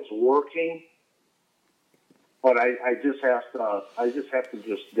 I know it's working, but I just have to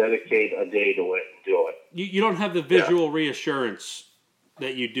just dedicate a day to it and do it. You don't have the visual reassurance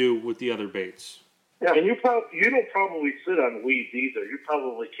that you do with the other baits. Yeah, and you don't probably sit on weeds either. You're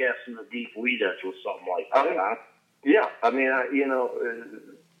probably casting a deep weed edge with something like that. Huh? Yeah, I mean,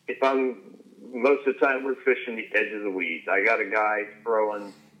 if I'm most of the time we're fishing the edge of the weeds. I got a guy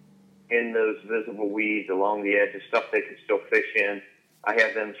throwing in those visible weeds along the edge of stuff they can still fish in. I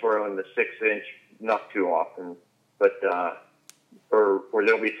have them throwing the 6-inch, not too often, but or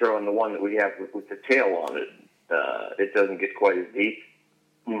they'll be throwing the one that we have with the tail on it. It doesn't get quite as deep,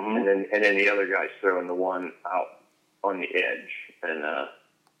 and then the other guy's throwing the one out on the edge, and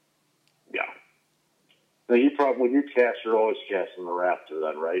yeah. Now when you cast, you're always casting the Raptor,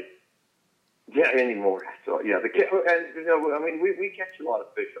 then, right? Yeah, anymore. So yeah, I mean, we catch a lot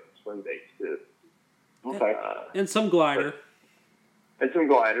of fish on swim baits too. Okay. And some glider. And some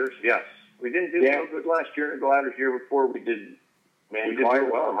gliders, yes. We didn't do so good last year in the gliders. Year before we did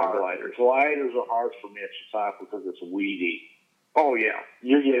very well in the gliders. Gliders are hard for me at Chautauqua because it's weedy. Oh yeah,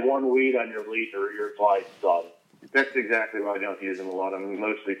 you get one weed on your leader, your glide's done. That's exactly why I don't use them a lot. I mean,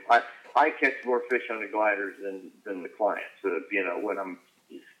 mostly I catch more fish on the gliders than the clients. So, when I'm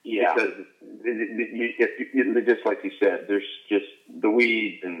because just like you said, there's just the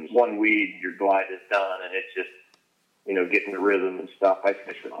weeds and one weed, your glide is done, and it's just getting the rhythm and stuff. I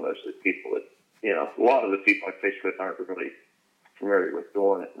fish with mostly people that a lot of the people I fish with aren't really familiar with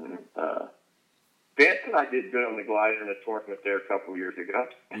doing it. And Vance and I did good on the glider in a tournament there a couple of years ago.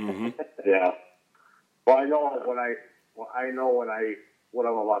 Mm-hmm. Yeah. Well, I know what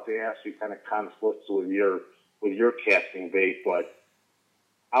I'm about to ask you kind of conflicts with your casting bait, but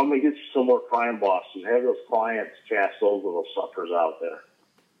I'm gonna get you some more Crime Bosses. Have those clients cast those little suckers out there.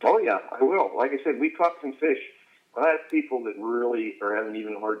 Oh yeah, I will. Like I said, we caught some fish. But I have people that really are having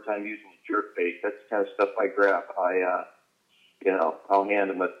even a hard time using the jerk bait. That's the kind of stuff I grab. I'll hand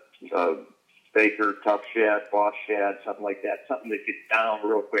them a Baker, Tough Shad, Boss Shad, something like that. Something that gets down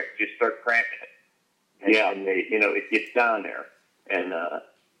real quick. Just start cranking it. And they, it gets down there. And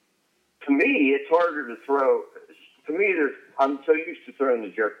to me, it's harder to throw. To me, I'm so used to throwing the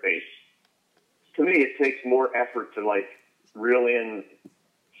jerk bait. To me, it takes more effort to reel in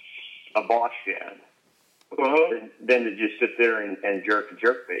a Boss Shad than to just sit there and jerk a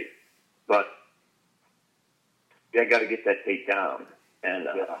jerk bait. But I got to get that bait down, and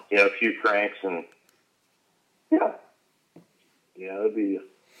a few cranks, and it'd be.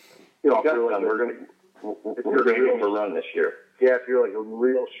 We're gonna give them a run this year. Yeah, if you're like a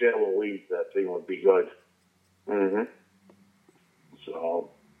real shallow weed, that thing would be good. Mm-hmm.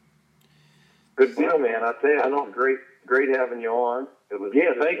 So good deal, man. I tell you, I know, great having you on. It was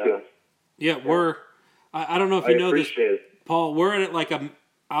thank you. Yeah, we're. I don't know if you know this, Paul. We're at like an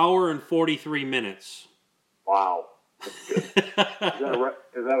hour and 43 minutes. Wow. Is that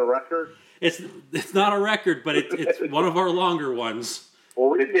a record? It's not a record, but it's one of our longer ones.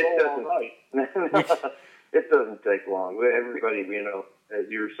 Well, it doesn't take long. Everybody, as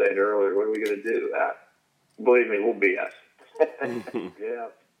you were saying earlier, what are we going to do? Believe me, we'll BS. Yeah.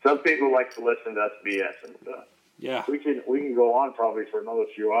 Some people like to listen to us BS and stuff. Yeah. We can go on probably for another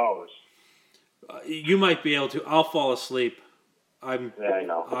few hours. You might be able to. I'll fall asleep. I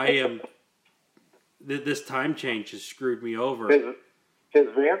know. I am. This time change has screwed me over. Has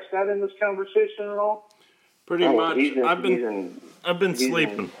Vance got in this conversation at all? Pretty much. I've been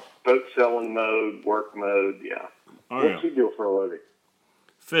sleeping. Boat selling mode, work mode, yeah. Oh, What's he do for a living?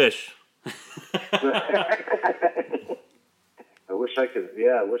 Fish. I wish I could.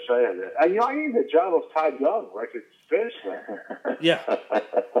 Yeah, I wish I had that. I need the job of Todd Young where I could fish. Yeah.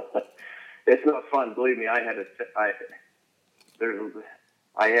 It's not fun. Believe me, I answered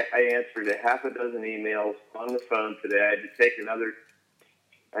a half a dozen emails on the phone today.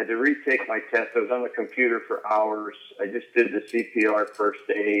 I had to retake my test. I was on the computer for hours. I just did the CPR first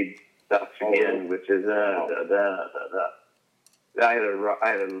aid stuff again, which is I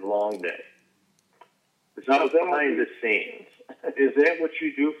had a long day. It's not behind the scenes. Is that what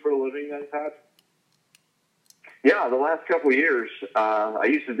you do for a living then, Todd? Yeah, the last couple of years, I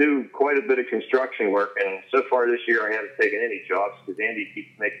used to do quite a bit of construction work, and so far this year I haven't taken any jobs because Andy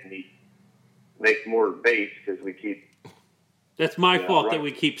keeps making me make more baits because we keep. That's my fault that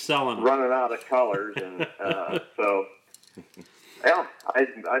we keep selling. Running out of colors, and so yeah,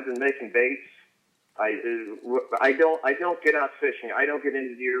 I've been making baits. I don't get out fishing. I don't get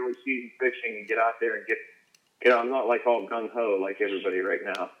into the early season fishing and get out there and get. I'm not like all gung ho like everybody right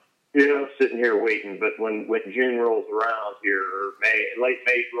now. Sitting here waiting. But when June rolls around here, or late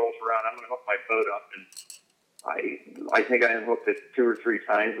May rolls around, I'm going to hook my boat up. And I think I unhooked it 2 or 3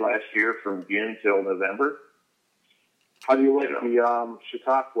 times last year from June till November. How do you like the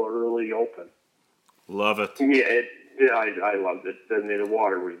Chautauqua early open? Love it. Yeah, I loved it. I mean, the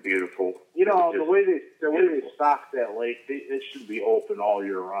water was beautiful. You know, the way they stock that lake, it should be open all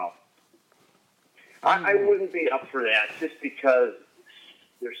year round. I wouldn't be up for that just because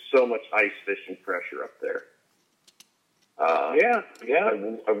there's so much ice fishing pressure up there. Yeah.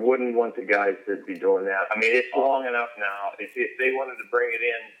 I wouldn't want the guys to be doing that. I mean, it's long enough now. If they wanted to bring it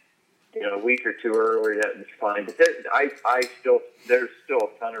in, a week or two earlier, that was fine. But there's still a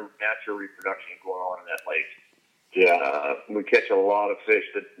ton of natural reproduction going on in that lake. Yeah. We catch a lot of fish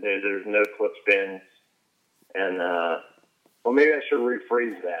that there's no clip spins, and well, maybe I should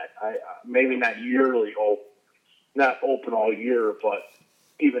rephrase that. Maybe not yearly open, not open all year, but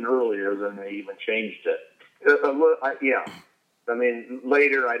even earlier than they even changed it. Yeah. I mean,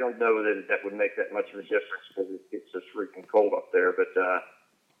 later, I don't know that would make that much of a difference because it's just freaking cold up there. But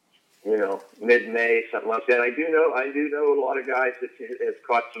mid-May, something like that. I do know a lot of guys that have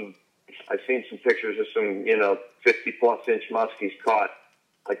caught some. I've seen some pictures of some 50+ inch muskies caught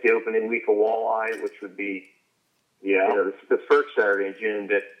like the opening week of walleye, which would be the first Saturday in June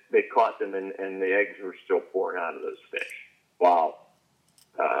that they caught them and the eggs were still pouring out of those fish. Wow.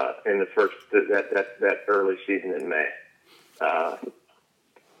 In the first that early season in May. So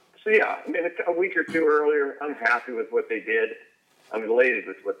yeah, I mean a week or two earlier, I'm happy with what they did. I'm elated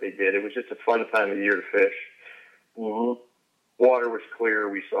with what they did. It was just a fun time of year to fish. Mm-hmm. Water was clear.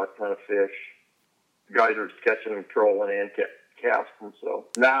 We saw a ton of fish. The guys were catching them, trolling and casting. So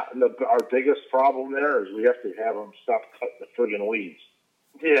now our biggest problem there is we have to have them stop cutting the friggin' weeds.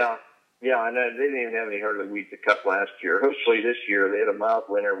 Yeah, and they didn't even have any hardly weeds to cut last year. Hopefully this year they had a mild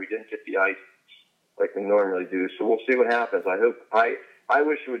winter. We didn't get the ice like we normally do, so we'll see what happens. I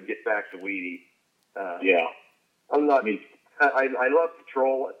wish it would get back to weedy. I'm not. I love the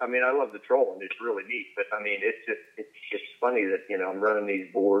troll. I mean, I love the trolling. It's really neat, but I mean, it's funny that I'm running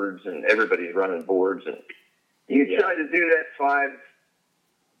these boards and everybody's running boards, and you tried to do that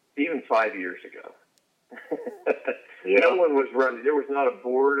 5 years ago. No one was running. There was not a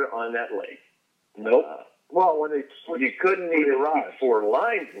board on that lake. Nope. Well, when they you couldn't even see 4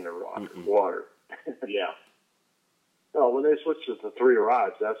 lines in the water. Yeah. No, when they switched it to 3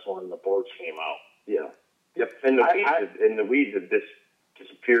 rods, that's when the boards came out. Yeah. Yep. And the weeds have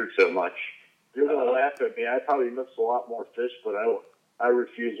disappeared so much. You're gonna laugh at me. I probably missed a lot more fish, but I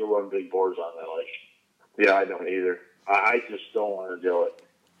refuse to run big boards on that lake. Yeah, I don't either. I just don't want to do it.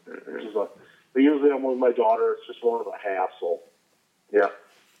 But usually I'm with my daughter. It's just more of a hassle. Yeah.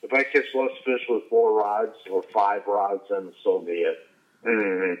 If I catch less fish with 4 rods or 5 rods, then so be it.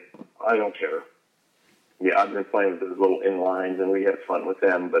 Mm-hmm. I don't care. Yeah, I've been playing with those little inlines, and we have fun with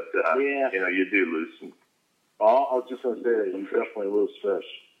them. But you do lose some. Oh, I was just going to say that you definitely lose fish.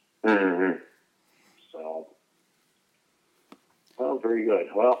 Mm-hmm. So, well, very good.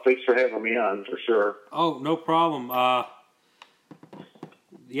 Well, thanks for having me on, for sure. Oh, no problem.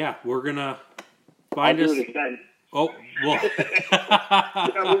 We're gonna find I'll us. do it again. Oh, well.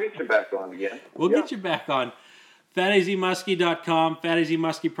 We'll get you back on again. We'll get you back on. FatAZMuskie.com, Fat AZ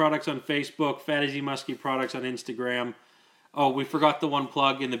Muskie Products on Facebook, Fat AZ Muskie Products on Instagram. Oh, we forgot the one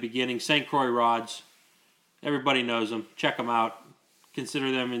plug in the beginning, St. Croix Rods. Everybody knows them. Check them out.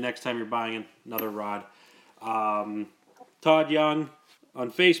 Consider them the next time you're buying another rod. Todd Young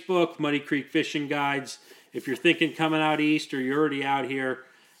on Facebook, Muddy Creek Fishing Guides. If you're thinking coming out east or you're already out here,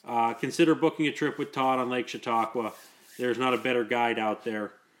 consider booking a trip with Todd on Lake Chautauqua. There's not a better guide out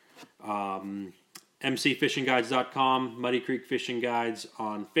there. MCFishingGuides.com, Muddy Creek Fishing Guides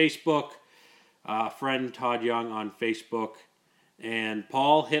on Facebook. Friend Todd Young on Facebook. And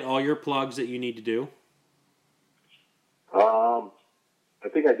Paul, hit all your plugs that you need to do. I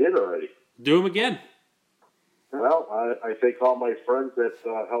think I did already. Do them again. Well, I thank all my friends that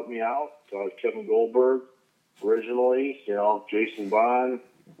helped me out. Kevin Goldberg, originally, Jason Bond,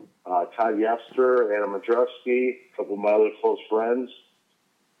 Todd Yester, Adam Madrusky, a couple of my other close friends.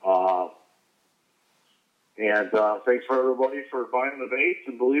 And thanks for everybody for buying the baits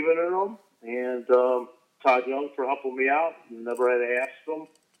and believing in them. And Todd Young for helping me out. Never had to ask him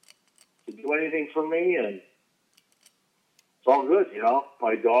to do anything for me. And it's all good,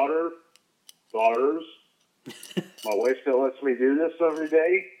 My daughters, my wife still lets me do this every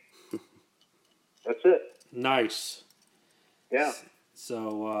day. That's it. Nice. Yeah.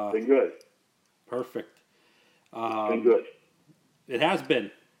 So, been good. Perfect. Been good. It has been.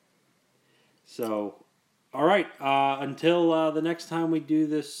 So, all right. Until the next time we do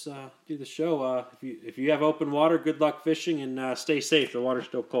this show, if you have open water, good luck fishing and stay safe. The water's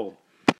still cold.